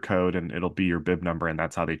plug in your code and it'll be your bib number, and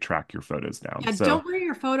that's how they track your photos down. yeah, So don't wear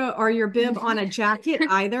your photo or your bib on a jacket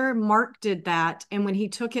either. Mark did that. And when he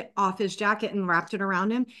took it off his jacket and wrapped it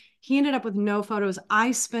around him, he ended up with no photos.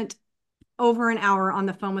 I spent over an hour on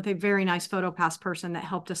the phone with a very nice PhotoPass person that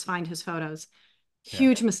helped us find his photos.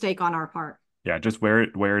 Huge mistake on our part. yeah, just wear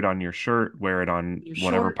it on your shirt, wear it on Your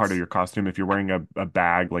whatever part shorts. of your costume. If you're wearing a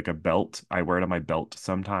bag like a belt, I wear it on my belt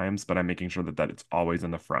sometimes, but I'm making sure that it's always in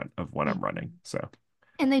the front of when I'm running. So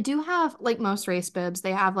And they do have, like most race bibs,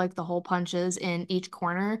 they have like the hole punches in each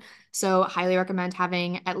corner. So highly recommend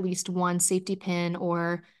having at least one safety pin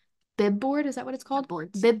or bib board. Is that what it's called?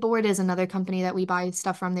 Bib board is another company that we buy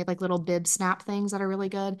stuff from. They have like little bib snap things that are really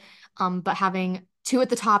good. But having two at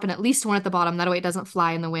the top and at least one at the bottom, that way it doesn't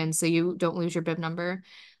fly in the wind so you don't lose your bib number.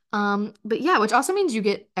 But yeah, which also means you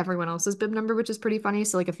get everyone else's bib number, which is pretty funny.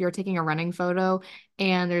 So like if you're taking a running photo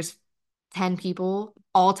and there's 10 people,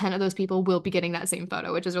 all 10 of those people will be getting that same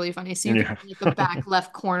photo, which is really funny. So you yeah. can like the back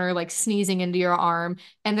left corner, like sneezing into your arm,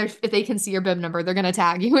 and if they can see your bib number, they're gonna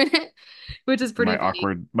tag you in it, which is pretty funny.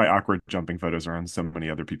 My awkward jumping photos are on so many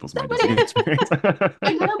other people's My Somebody- Disney Experience.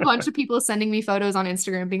 I had a bunch of people sending me photos on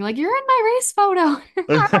Instagram being like, "You're in my race photo." I'm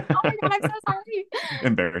like, oh my God, I'm so sorry.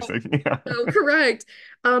 Embarrassing. Yeah. Oh, correct.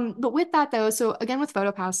 But with that though, so again with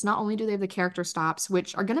PhotoPass, not only do they have the character stops,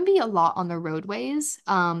 which are going to be a lot on the roadways.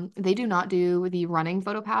 They do not do the running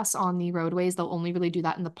PhotoPass on the roadways. They'll only really do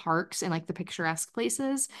that in the parks and like the picturesque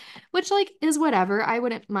places, which like is whatever. I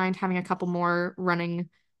wouldn't mind having a couple more running,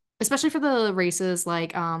 especially for the races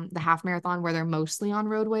like the half marathon where they're mostly on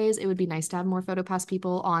roadways. It would be nice to have more PhotoPass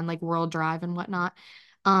people on like World Drive and whatnot.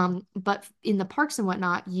 But in the parks and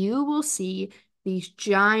whatnot, you will see these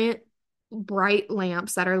giant bright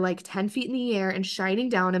lamps that are like 10 feet in the air and shining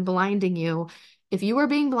down and blinding you. If you are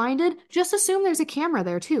being blinded, just assume there's a camera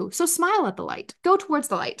there too. So smile at the light. Go towards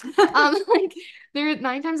the light. Like there,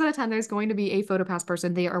 9 times out of 10, there's going to be a PhotoPass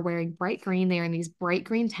person. They are wearing bright green. They are in these bright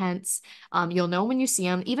green tents. You'll know when you see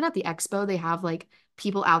them. Even at the expo, they have like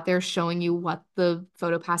people out there showing you what the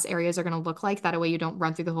PhotoPass areas are going to look like. That way you don't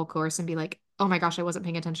run through the whole course and be like, oh my gosh, I wasn't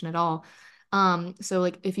paying attention at all. So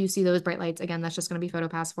like if you see those bright lights, again, that's just going to be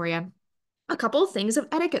PhotoPass for you. A couple of things of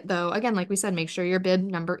etiquette, though. Again, like we said, make sure your bib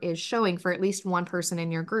number is showing for at least one person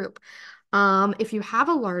in your group. If you have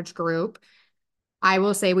a large group, I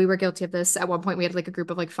will say we were guilty of this. At one point, we had like a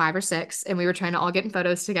group of like 5 or 6, and we were trying to all get in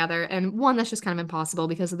photos together. And one, that's just kind of impossible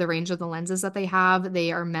because of the range of the lenses that they have.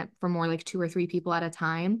 They are meant for more like 2 or 3 people at a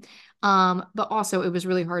time. But also, it was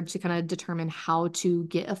really hard to kind of determine how to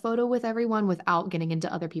get a photo with everyone without getting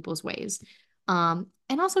into other people's ways.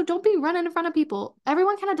 And also don't be running in front of people.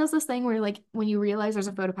 Everyone kind of does this thing where like when you realize there's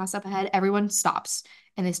a photo pass up ahead, everyone stops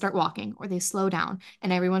and they start walking or they slow down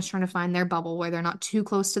and everyone's trying to find their bubble where they're not too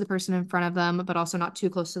close to the person in front of them, but also not too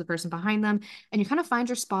close to the person behind them. And you kind of find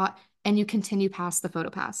your spot and you continue past the photo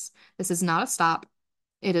pass. This is not a stop.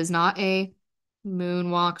 It is not a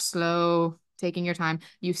moonwalk slow, taking your time.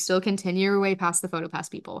 You still continue your way past the photo pass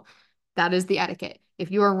people. That is the etiquette. If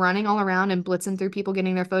you are running all around and blitzing through people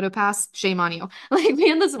getting their photo pass, shame on you. Like we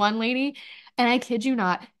had this one lady, and I kid you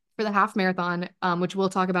not, for the half marathon, which we'll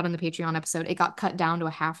talk about in the Patreon episode, it got cut down to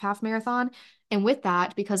a half marathon. And with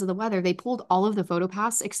that, because of the weather, they pulled all of the photo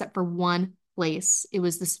pass except for one place. It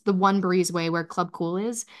was the one breezeway where Club Cool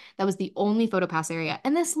is. That was the only photo pass area.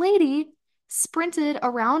 And this lady sprinted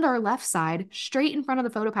around our left side, straight in front of the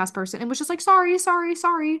photo pass person, and was just like, sorry, sorry,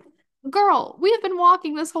 sorry. Girl, we have been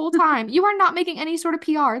walking this whole time. You are not making any sort of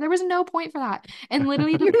PR. There was no point for that. And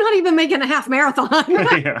literally, You're not even making a half marathon.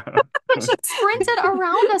 Yeah. she sprinted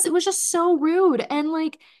around us. It was just so rude. And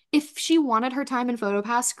like, if she wanted her time in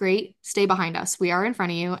PhotoPass, great, stay behind us. We are in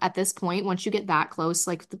front of you at this point. Once you get that close,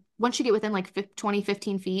 like once you get within like 20,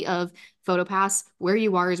 15 feet of PhotoPass, where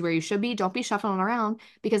you are is where you should be. Don't be shuffling around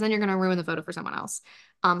because then you're going to ruin the photo for someone else.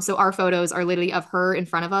 So our photos are literally of her in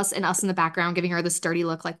front of us and us in the background giving her this sturdy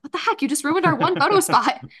look like, what the heck? You just ruined our one photo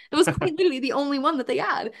spot. It was quite literally the only one that they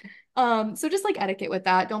had. So just like etiquette with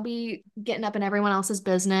that. Don't be getting up in everyone else's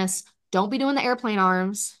business. Don't be doing the airplane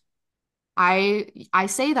arms. I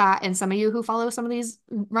say that, and some of you who follow some of these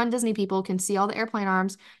Run Disney people can see all the airplane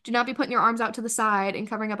arms. Do not be putting your arms out to the side and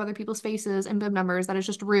covering up other people's faces and bib numbers. That is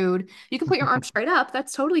just rude. You can put your arms straight up.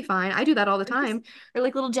 That's totally fine. I do that all the time. Or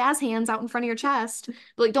like little jazz hands out in front of your chest.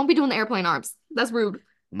 But like, don't be doing the airplane arms. That's rude.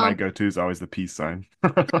 My go-to is always the peace sign.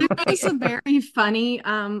 It's a very funny.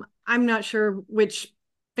 I'm not sure which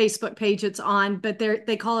Facebook page it's on, but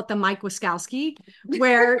they call it the Mike Wiskowski,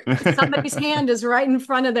 where somebody's hand is right in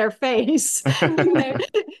front of their face.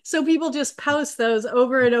 So people just post those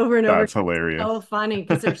over and over and over. That's hilarious. So funny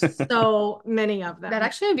because there's so many of them. That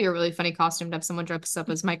actually would be a really funny costume to have someone dress up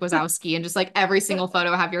as Mike Wazowski and just like every single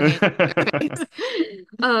photo have your hand in their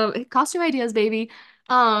face. Costume ideas, baby.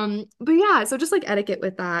 But yeah, so just like etiquette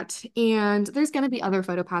with that. And there's gonna be other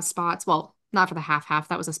PhotoPass spots. Well, not for the half.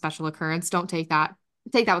 That was a special occurrence. Don't take that.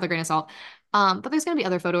 Take that with a grain of salt. But there's gonna be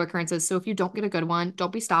other photo occurrences. So if you don't get a good one,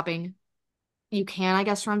 don't be stopping. You can, I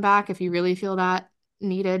guess, run back if you really feel that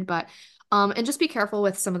needed. But and just be careful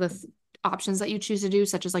with some of the options that you choose to do,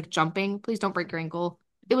 such as like jumping. Please don't break your ankle.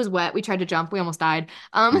 It was wet. We tried to jump. We almost died.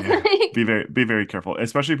 Yeah. Be very careful,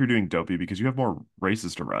 especially if you're doing dopey because you have more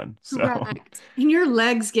races to run. So Correct. And your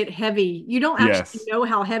legs get heavy. You don't actually Yes. know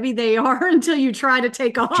how heavy they are until you try to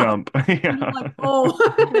take off. Jump. And you're Yeah. like,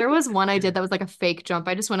 oh. There was one I did that was like a fake jump.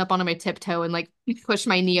 I just went up onto my tiptoe and like pushed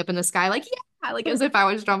my knee up in the sky, like, yeah, like as if I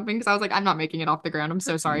was jumping because I was like, I'm not making it off the ground. I'm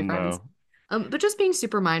so sorry, friends. No. But just being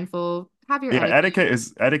super mindful, have your Yeah, etiquette.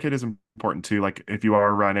 etiquette is important too. Like if you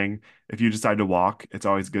are running, if you decide to walk, it's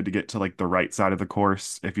always good to get to like the right side of the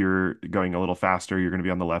course. If you're going a little faster, you're going to be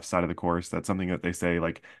on the left side of the course. That's something that they say,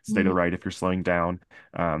 like stay to the right if you're slowing down.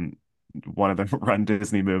 Um, one of the Run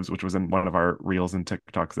Disney moves, which was in one of our reels and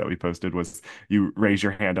TikToks that we posted, was you raise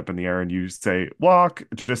your hand up in the air and you say walk,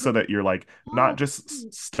 just so that you're like not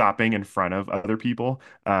just stopping in front of other people.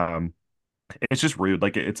 It's just rude.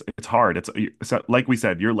 Like it's hard. It's so, like we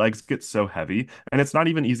said, your legs get so heavy, and it's not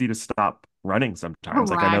even easy to stop running sometimes.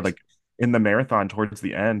 Like I know, Correct. like in the marathon towards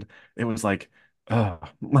the end, it was like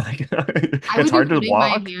Like I it's would be hard to putting my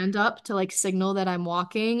walk. hand up to like signal that I'm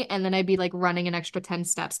walking, and then I'd be like running an extra 10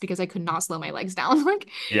 steps because I could not slow my legs down.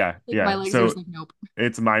 Yeah, Like my yeah. legs are just So like, nope.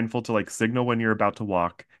 it's mindful to like signal when you're about to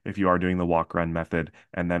walk if you are doing the walk run method,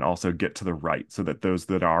 and then also get to the right so that those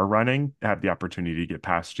that are running have the opportunity to get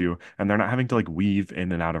past you and they're not having to like weave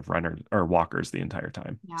in and out of runners or walkers the entire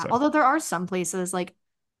time. Yeah. So, Although there are some places like,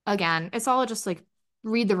 again, it's all just like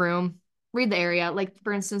read the room, read the area. Like,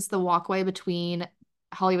 for instance, the walkway between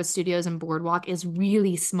Hollywood Studios and Boardwalk is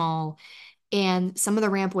really small. And some of the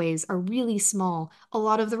rampways are really small. A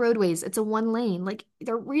lot of the roadways, it's a one lane, like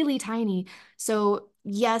they're really tiny. So,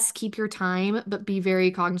 yes, keep your time, but be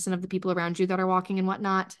very cognizant of the people around you that are walking and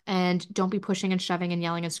whatnot. And don't be pushing and shoving and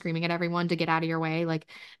yelling and screaming at everyone to get out of your way. Like,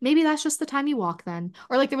 maybe that's just the time you walk then.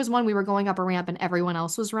 Or, like, there was one we were going up a ramp and everyone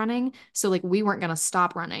else was running. So, like, we weren't going to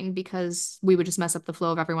stop running because we would just mess up the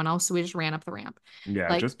flow of everyone else. So, we just ran up the ramp. yeah,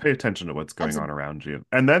 Like, just pay attention to what's going that's a on around you.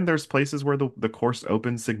 And then there's places where the course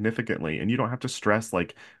opens significantly and you don't have to stress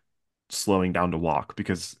like slowing down to walk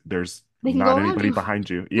because there's they can go not around anybody you. behind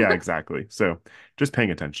you. Yeah, exactly. So just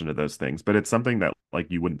paying attention to those things, but it's something that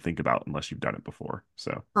like you wouldn't think about unless you've done it before.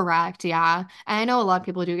 So, Correct, yeah. And I know a lot of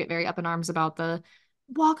people do get very up in arms about the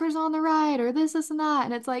walkers on the right or this, and that.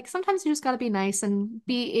 And it's like sometimes you just got to be nice and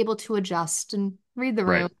be able to adjust and read the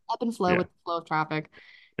room, right. ebb and flow Yeah, with the flow of traffic.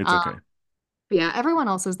 it's Um, okay. but yeah, everyone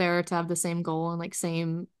else is there to have the same goal and like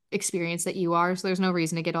same experience that you are. So there's no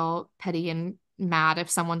reason to get all petty and mad if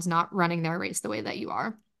someone's not running their race the way that you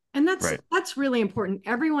are. And Right. that's really important.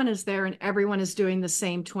 Everyone is there and everyone is doing the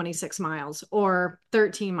same 26 miles or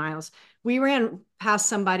 13 miles. We ran past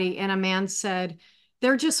somebody and a man said,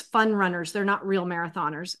 they're just fun runners. They're not real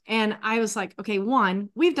marathoners. And I was like, okay, one,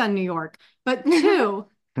 we've done New York, but two,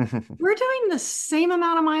 we're doing the same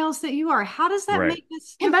amount of miles that you are. How does that Right. make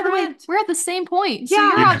us And by the way, different? we're at the same point. So Yeah.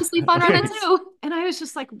 you're Yeah. obviously fun running too. And I was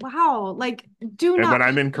just like, wow, like, do And when not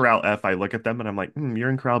I'm in Corral F, I look at them and I'm like, you're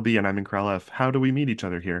in Corral B and I'm in Corral F. How do we meet each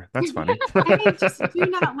other here? That's funny. I mean, just do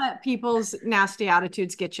not let people's nasty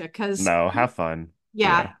attitudes get you because, No, have fun.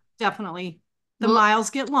 yeah, Yeah. definitely. The Well, miles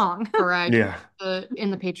get long. correct. Yeah. In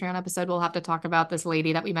the Patreon episode, we'll have to talk about this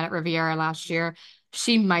lady that we met at Riviera last year.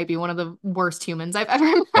 She might be one of the worst humans I've ever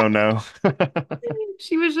met. Oh no.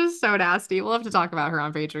 She was just so nasty. We'll have to talk about her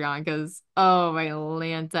on Patreon because oh my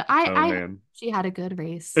Lanta. Oh I man. she had a good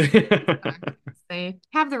race. Oh Say,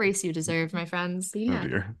 have the race you deserved, my friends. Yeah.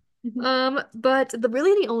 dear. But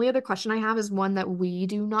the only other question I have is one that we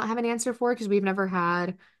do not have an answer for because we've never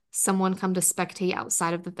had someone come to spectate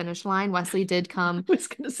outside of the finish line. Wesley did come I was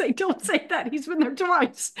going to say, don't say that. He's been there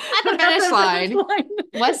twice. at the finish line.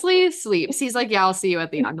 Wesley sleeps. He's like, yeah, I'll see you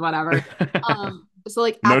at the end, whatever. So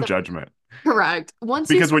like No at the judgment. correct.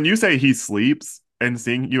 Once you Because when you say he sleeps and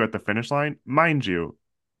seeing you at the finish line, mind you,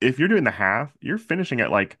 if you're doing the half, you're finishing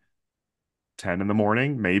at like 10 in the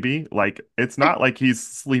morning, maybe. Like it's not like he's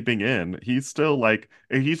sleeping in. He's still like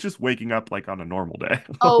he's just waking up like on a normal day.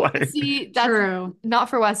 oh, Like see, that's True. not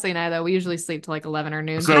for Wesley and I though. We usually sleep till like 11 or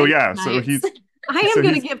noon. so yeah, so Nights. he's I am so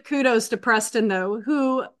going to he's give kudos to Preston, though,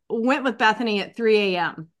 who went with Bethany at 3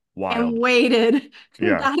 a.m. and wild. waited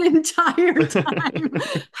Yeah. that entire time.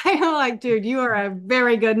 I'm like, dude, you are a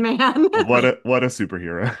very good man. What a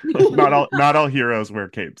superhero. Not all heroes wear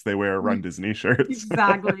capes. They wear Run Disney shirts.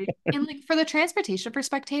 Exactly. And like for the transportation for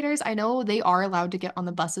spectators, I know they are allowed to get on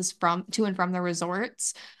the buses from to and from the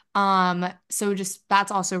resorts. So just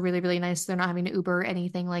that's also really, really nice. They're not having to Uber or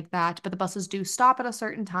anything like that. But the buses do stop at a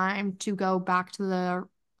certain time to go back to the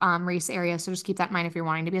race area. So just keep that in mind if you're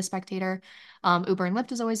wanting to be a spectator. Uber and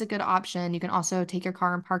Lyft is always a good option. You can also take your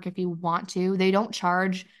car and park if you want to. They don't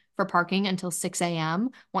charge for parking until 6 a.m.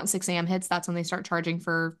 Once 6 a.m. hits, that's when they start charging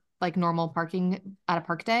for like normal parking at a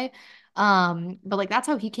park day. But like that's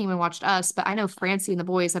how he came and watched us. But I know Francie and the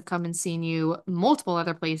boys have come and seen you multiple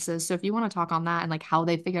other places. So if you want to talk on that and like how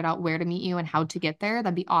they figured out where to meet you and how to get there,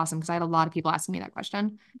 that'd be awesome. Because I had a lot of people asking me that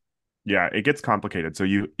question. Yeah, it gets complicated. So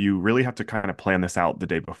you really have to kind of plan this out the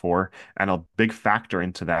day before. And a big factor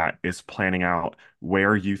into that is planning out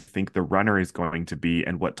where you think the runner is going to be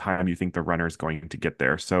and what time you think the runner is going to get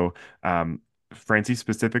there. So Francie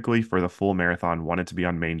specifically for the full marathon wanted to be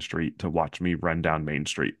on Main Street to watch me run down Main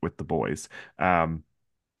Street with the boys.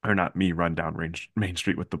 Or not me run down Main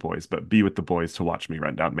Street with the boys, but be with the boys to watch me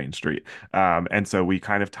run down Main Street. And so we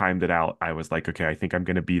kind of timed it out. I was like, okay, I think I'm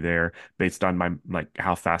going to be there based on my like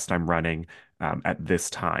how fast I'm running at this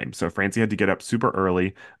time. So Francie had to get up super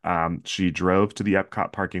early. She drove to the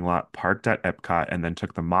Epcot parking lot, parked at Epcot, and then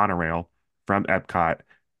took the monorail from Epcot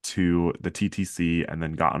to the TTC and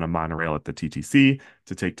then got on a monorail at the TTC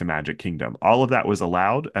to take to Magic Kingdom. All of that was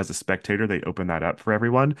allowed as a spectator. They open that up for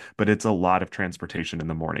everyone, but it's a lot of transportation in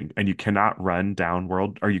the morning. And you cannot run down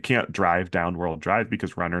World, or you can't drive down World Drive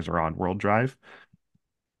because runners are on World Drive.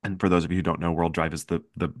 And for those of you who don't know, World Drive is the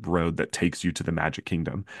road that takes you to the Magic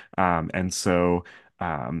Kingdom. And so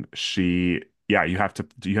she, yeah, you have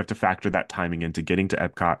to factor that timing into getting to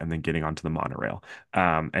Epcot and then getting onto the monorail.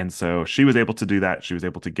 And so she was able to do that. She was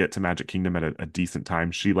able to get to Magic Kingdom at a decent time.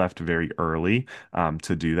 She left very early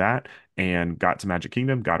to do that and got to Magic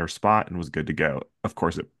Kingdom, got her spot, and was good to go. Of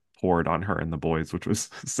course, it poured on her and the boys, which was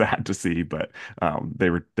sad to see, but they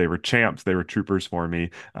were champs. They were troopers for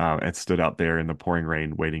me, and stood out there in the pouring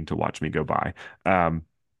rain waiting to watch me go by. Um,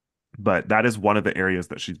 but that is one of the areas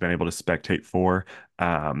that she's been able to spectate for.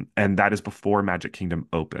 And that is before Magic Kingdom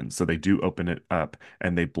opens. So they do open it up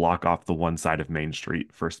and they block off the one side of Main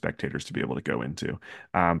Street for spectators to be able to go into.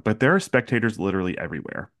 But there are spectators literally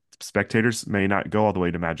everywhere. Spectators may not go all the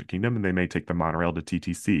way to Magic Kingdom and they may take the monorail to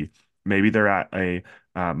TTC. Maybe they're at a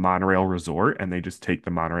monorail resort and they just take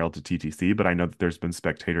the monorail to TTC. But I know that there's been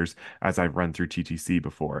spectators as I've run through TTC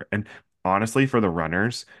before. And honestly, for the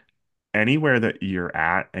runners, anywhere that you're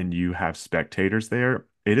at and you have spectators there,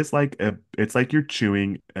 it's like you're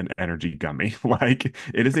chewing an energy gummy. Like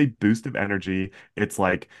it is a boost of energy. It's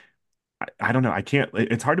like I don't know.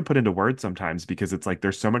 It's hard to put into words sometimes because it's like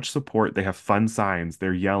there's so much support. They have fun signs.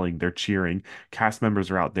 They're yelling, they're cheering. Cast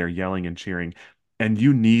members are out there yelling and cheering. And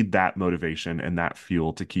you need that motivation and that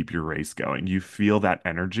fuel to keep your race going. You feel that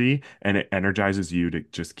energy and it energizes you to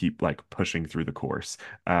just keep like pushing through the course.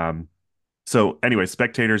 So anyway,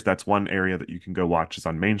 spectators, that's one area that you can go watch is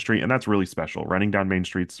on Main Street, and that's really special. Running down Main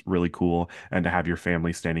Street's really cool, and to have your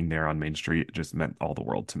family standing there on Main Street just meant all the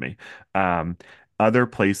world to me. Um, Other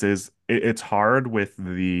places, it's hard with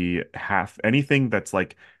the half anything that's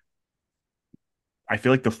like I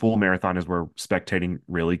feel like the full marathon is where spectating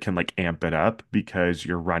really can like amp it up because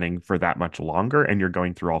you're running for that much longer and you're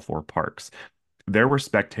going through all four parks. There were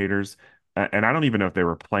spectators, and I don't even know if they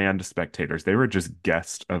were planned spectators. They were just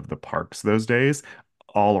guests of the parks those days,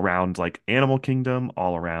 all around like Animal Kingdom,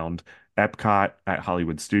 all around Epcot, at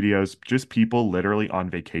Hollywood Studios, just people literally on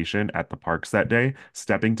vacation at the parks that day,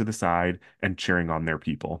 stepping to the side and cheering on their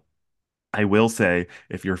people. I will say,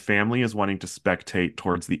 if your family is wanting to spectate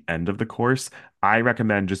towards the end of the course, I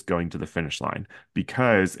recommend just going to the finish line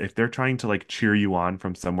because if they're trying to like cheer you on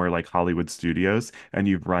from somewhere like Hollywood Studios and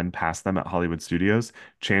you've run past them at Hollywood Studios,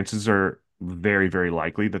 chances are very, very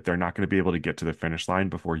likely that they're not going to be able to get to the finish line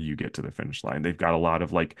before you get to the finish line. They've got a lot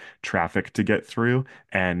of like traffic to get through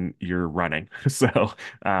and you're running. So,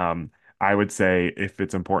 I would say if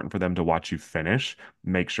it's important for them to watch you finish,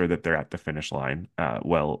 make sure that they're at the finish line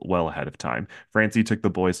well ahead of time. Francie took the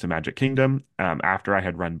boys to Magic Kingdom. After I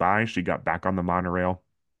had run by, she got back on the monorail,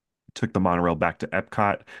 took the monorail back to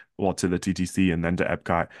Epcot, well, to the TTC and then to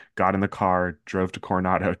Epcot, got in the car, drove to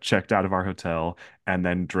Coronado, checked out of our hotel, and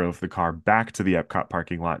then drove the car back to the Epcot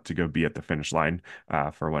parking lot to go be at the finish line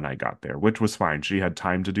for when I got there, which was fine. She had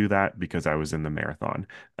time to do that because I was in the marathon.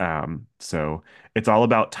 So it's all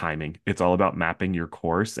about timing. It's all about mapping your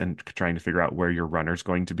course and trying to figure out where your runner's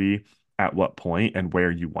going to be at what point and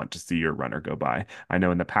where you want to see your runner go by. I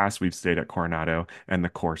know in the past we've stayed at Coronado and the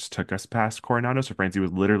course took us past Coronado. So Francie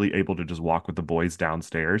was literally able to just walk with the boys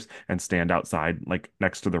downstairs and stand outside, like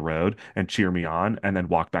next to the road and cheer me on and then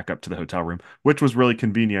walk back up to the hotel room, which was really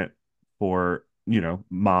convenient for,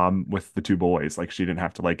 mom with the two boys. Like she didn't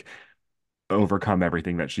have to like overcome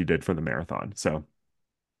everything that she did for the marathon. So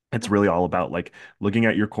it's really all about like looking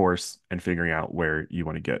at your course and figuring out where you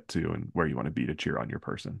want to get to and where you want to be to cheer on your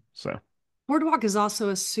person. So Boardwalk is also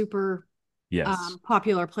a super yes.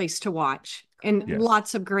 popular place to watch and Yes.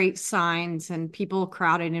 lots of great signs and people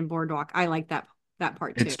crowded in Boardwalk. I like that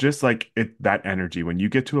part too. It's just like that energy when you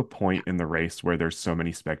get to a point in the race where there's so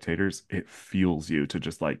many spectators, it fuels you to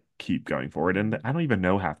just like keep going forward. And I don't even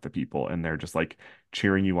know half the people, and they're just like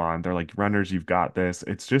cheering you on. They're like, runners, you've got this.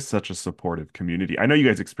 It's just such a supportive community. I know you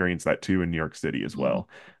guys experience that too in New York City as Mhm. well.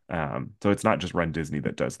 So it's not just Run Disney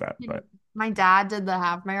that does that, but My dad did the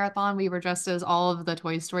half marathon. We were dressed as all of the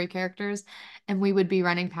Toy Story characters, and we would be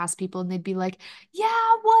running past people, and they'd be like, "Yeah,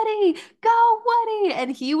 Woody, go Woody!"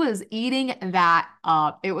 And he was eating that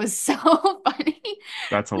up. It was so funny.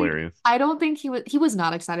 that's Like, hilarious. I don't think he was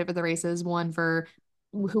not excited for the races. One, for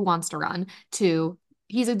who wants to run. Two,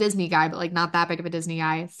 he's a Disney guy, but like not that big of a Disney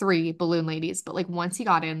guy. Three, balloon ladies. But like once he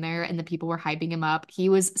got in there and the people were hyping him up, he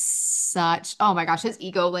was oh my gosh, his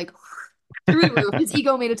ego like through the roof. His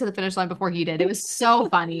ego made it to the finish line before he did. It was so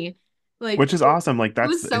funny. Like Which is awesome. Like it that's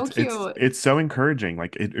was so cute. it's so encouraging.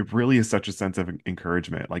 Like it really is such a sense of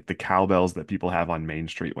encouragement. Like the cowbells that people have on Main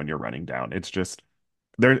Street when you're running down. It's just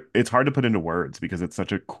there it's hard to put into words because it's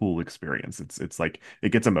such a cool experience. It's like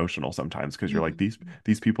it gets emotional sometimes because you're like Mhm.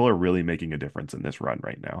 these people are really making a difference in this run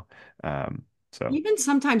right now. So Even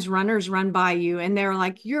sometimes runners run by you and they're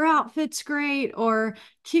like, your outfit's great, or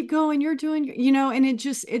keep going, you're doing, and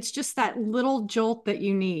it's just that little jolt that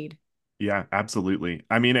you need. yeah, absolutely.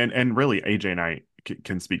 I mean, and really, AJ and I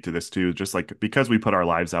can speak to this too. Just like because we put our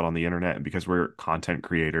lives out on the internet and because we're content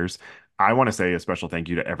creators, I want to say a special thank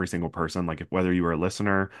you to every single person. Like, if, whether you were a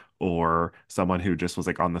listener or someone who just was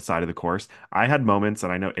like on the side of the course, I had moments,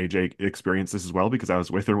 and I know AJ experienced this as well because I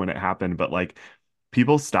was with her when it happened. But like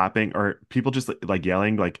people stopping or people just like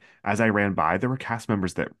yelling, like as I ran by, there were cast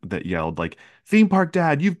members that yelled like, "Theme Park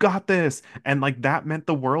Dad, you've got this," and like that meant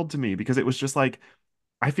the world to me because it was just like.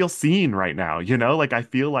 I feel seen right now, you know? Like I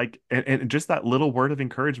feel like and just that little word of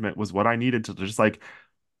encouragement was what I needed to just like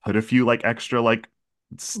put a few like extra like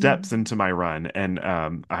steps Mhm. into my run and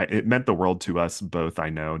it meant the world to us both. I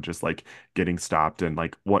know just like getting stopped and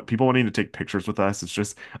like what people wanting to take pictures with us. It's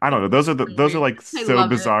just I don't know, those are Great. like I so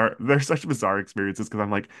love it. bizarre. They're such bizarre experiences because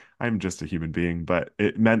I'm like I'm just a human being, but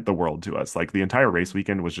it meant the world to us. Like the entire race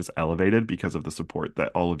weekend was just elevated because of the support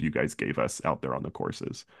that all of you guys gave us out there on the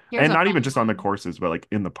courses, Here's and a not fun even just on the one. courses but like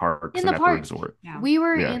in the parks In and the at the park, resort. Yeah. we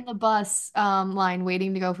were Yeah. in the bus line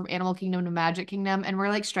waiting to go from Animal Kingdom to Magic Kingdom, and we're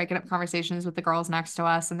like striking up conversations with the girls next to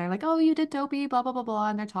us, and they're like, "Oh, you did dopey, blah blah blah blah,"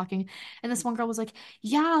 and they're talking, and this one girl was like,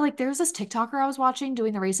 "Yeah, like there's this TikToker I was watching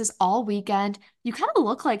doing the races all weekend. You kind of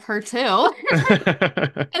look like her too."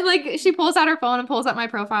 And like she pulls out her phone and pulls up my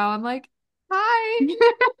profile. I'm like, "Hi."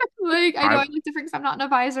 Like I know I I look different because I'm not in a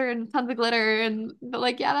visor and tons of glitter, and but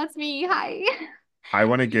like, yeah, that's me. Hi. I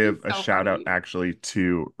want to It was give a so shout out funny. actually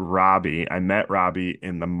to Robbie. I met Robbie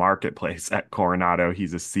in the marketplace at Coronado.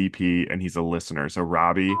 He's a CP and he's a listener. So,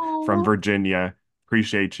 Robbie from Oh. Virginia,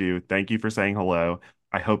 appreciate you. Thank you for saying hello.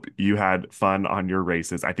 I hope you had fun on your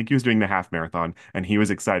races. I think he was doing the half marathon and he was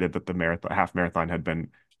excited that the marathon half marathon had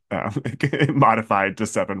been modified to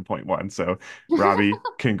 7.1. So, Robbie,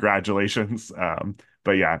 congratulations.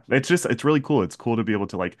 But yeah, it's really cool. It's cool to be able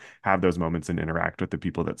to like have those moments and interact with the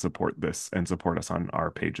people that support this and support us on our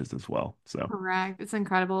pages as well. So Correct. It's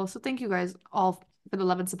incredible. So thank you guys all for the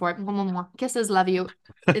love and support. Mwah, mwah, mwah. Kisses, love you.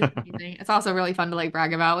 It's amazing. It's also really fun to like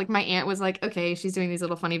brag about. Like my aunt was like, okay, she's doing these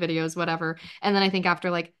little funny videos, whatever. And then I think after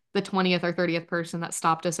like the 20th or 30th person that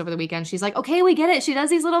stopped us over the weekend, she's like, okay, we get it. She does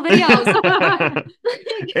these little videos.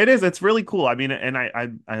 it is, it's really cool. I mean, and I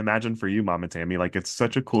imagine for you, Mama Tammy, like it's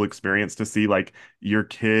such a cool experience to see like your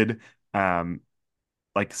kid um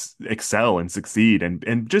like excel and succeed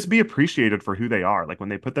and just be appreciated for who they are. Like when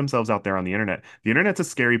they put themselves out there on the internet's a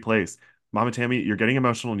scary place. Mama Tammy, you're getting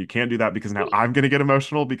emotional and you can't do that because now I'm going to get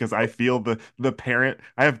emotional because I feel the parent.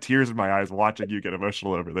 I have tears in my eyes watching you get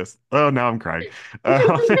emotional over this. Oh, now I'm crying.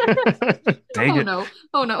 Uh, dang Oh it. no.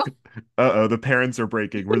 Oh no. Uh-oh, the parents are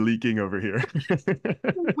breaking. We're leaking over here.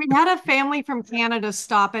 We had a family from Canada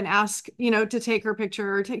stop and ask, to take her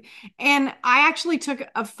picture and I actually took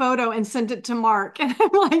a photo and sent it to Mark. And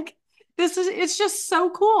I'm like, it's just so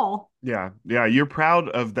cool. Yeah, yeah, you're proud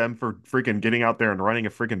of them for freaking getting out there and running a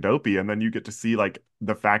freaking dopey, and then you get to see like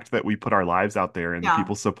the fact that we put our lives out there and Yeah.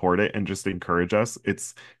 people support it and just encourage us.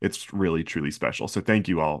 It's really truly special. So thank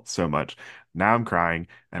you all so much. Now I'm crying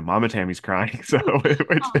and Mama Tammy's crying, so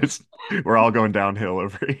we're all going downhill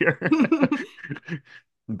over here.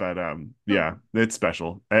 But yeah, it's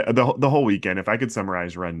special. The whole weekend, if I could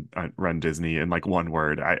summarize Run Disney in like one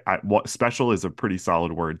word, I what special is a pretty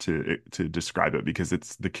solid word to describe it because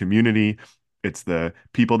it's the community, it's the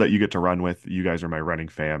people that you get to run with. You guys are my running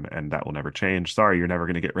fam, and that will never change. Sorry, you're never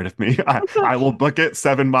going to get rid of me. I will book it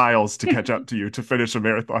 7 miles to catch up to you to finish a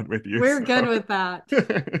marathon with you. We're So. good with that.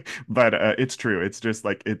 But it's true. It's just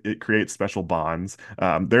like it creates special bonds.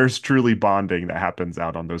 There's truly bonding that happens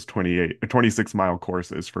out on those 26 mile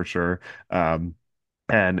courses for sure. Um,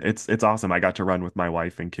 and it's awesome. I got to run with my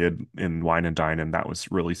wife and kid in Wine and Dine, and that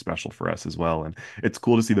was really special for us as well. And it's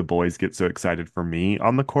cool to see the boys get so excited for me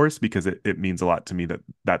on the course because it means a lot to me that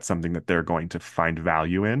that's something that they're going to find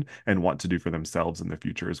value in and want to do for themselves in the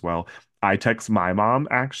future as well. I text my mom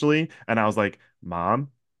actually, and I was like, Mom,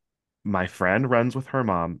 my friend runs with her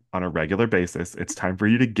mom on a regular basis. It's time for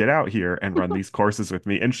you to get out here and run these courses with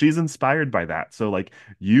me. And she's inspired by that. So like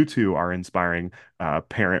you two are inspiring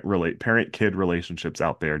parent kid relationships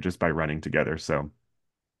out there just by running together. So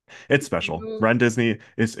It's special. you. Run Disney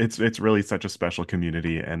is it's really such a special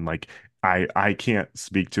community, and like I can't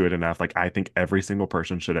speak to it enough. Like I think every single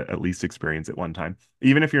person should at least experience it one time.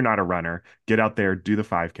 Even if you're not a runner, get out there, do the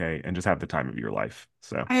 5K and just have the time of your life.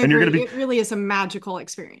 So, I and you're agree. gonna be It really is a magical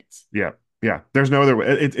experience. yeah, yeah. There's no other way.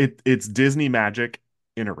 It's Disney magic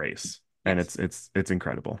in a race, and Yes. it's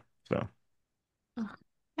incredible. So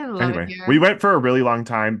I love it anyway, we here. went for a really long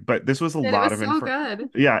time, but this was a And it lot was of so info. good.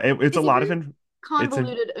 Yeah, it's a It's a lot of very it's in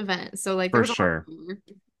convoluted event. So like there for was a lot sure. there.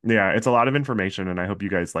 Yeah, it's a lot of information, and I hope you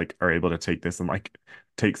guys like are able to take this and like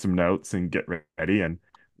take some notes and get ready. And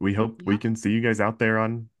we hope we Yeah. can see you guys out there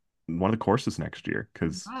on one of the courses next year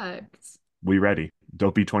because Correct. we ready.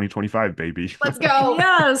 Dopey 2025, baby. Let's go.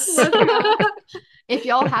 Yes. Let's go. If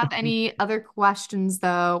y'all have any other questions,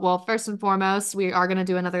 though, well, first and foremost, we are going to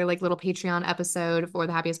do another like little Patreon episode for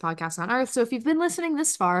the happiest podcast on earth. So if you've been listening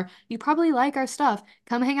this far, you probably like our stuff.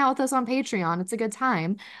 Come hang out with us on Patreon. It's a good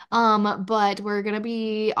time. But we're going to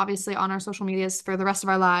be obviously on our social medias for the rest of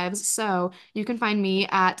our lives. So you can find me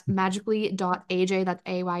at magically.aj. That's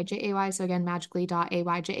AYJAY. So again,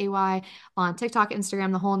 magically.ayjay on TikTok,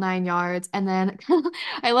 Instagram, the whole 9 yards. And then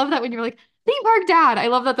I love that when you're like, theme park dad. I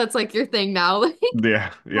love that that's like your thing now.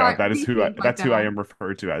 Yeah, yeah, Like, the theme park that's who I dad. am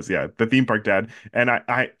referred to as. Yeah, the theme park dad. And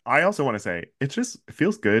I also want to say it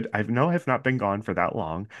feels good. I know I've not been gone for that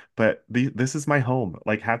long, but this is my home.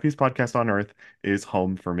 Like happiest podcast on earth is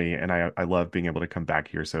home for me, and I love being able to come back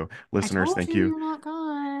here. So I listeners, told thank you you. you're not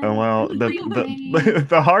Oh, gone. well, I'm leaving.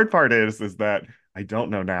 the hard part is that I don't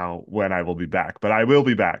know now when I will be back, but I will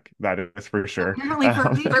be back. That is for sure. Apparently for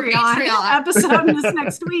a For Patreon Patreon. episode this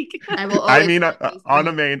next week. I will I always mean, find ways to on bring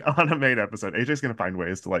a it. main episode, AJ's gonna find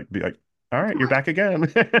ways to like be like, all right, you're back again.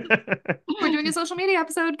 We're doing a social media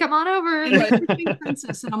episode. Come on over. And you're the Pink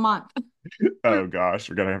Princess in a month. Oh gosh,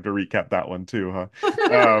 we're gonna have to recap that one too,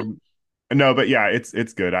 huh? No, but yeah,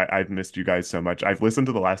 it's good. I've missed you guys so much. I've listened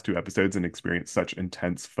to the last two episodes and experienced such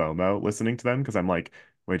intense FOMO listening to them because I'm like,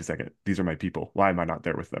 wait a second, these are my people. Why am I not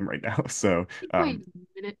there with them right now? So, Wait a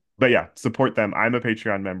minute. but yeah, support them. I'm a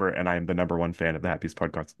Patreon member and I am the number one fan of the happiest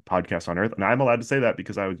podcast on earth, and I'm allowed to say that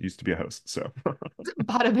because I used to be a host. So,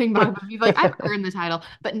 Bada bing, bada boom. You've like, I've earned the title,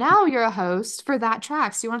 but now you're a host for That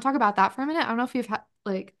Tracks. Do you want to talk about that for a minute? I don't know if you've had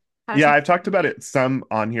had a yeah, chance. I've talked about it some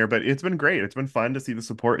on here, but it's been great. It's been fun to see the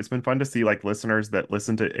support. It's been fun to see like listeners that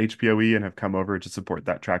listen to HPOE and have come over to support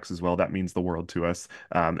that tracks as well. That means the world to us.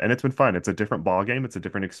 And it's been fun. It's a different ball game. It's a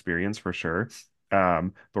different experience for sure.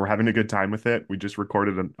 But we're having a good time with it. We just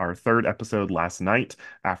recorded our third episode last night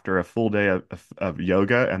after a full day of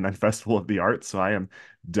yoga and then Festival of the Arts. So I am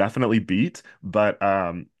definitely beat, but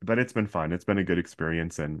it's been fun. It's been a good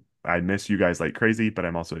experience, and I miss you guys like crazy, but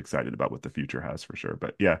I'm also excited about what the future has for sure.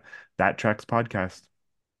 But yeah, That Tracks podcast.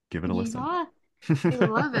 Give it a listen. Yeah, I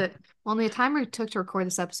love it. Well, the time we took to record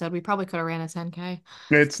this episode, we probably could have ran a 10K.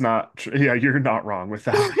 It's not yeah, you're not wrong with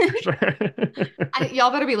that for sure.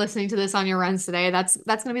 Y'all better be listening to this on your runs today. That's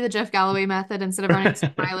gonna be the Jeff Galloway method. Instead of running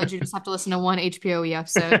some mileage, you just have to listen to one HPOE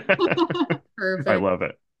episode. I Perfect. love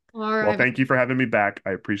it. All Well, right. thank you for having me back.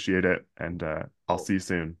 I appreciate it, and I'll Oh, see you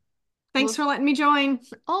soon. Thanks for letting me join.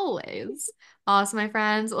 always. Awesome, my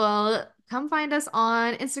friends. Well, come find us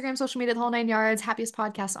on Instagram, social media, the whole 9 yards, happiest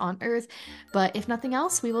podcast on earth. But if nothing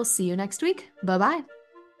else, we will see you next week. Bye bye.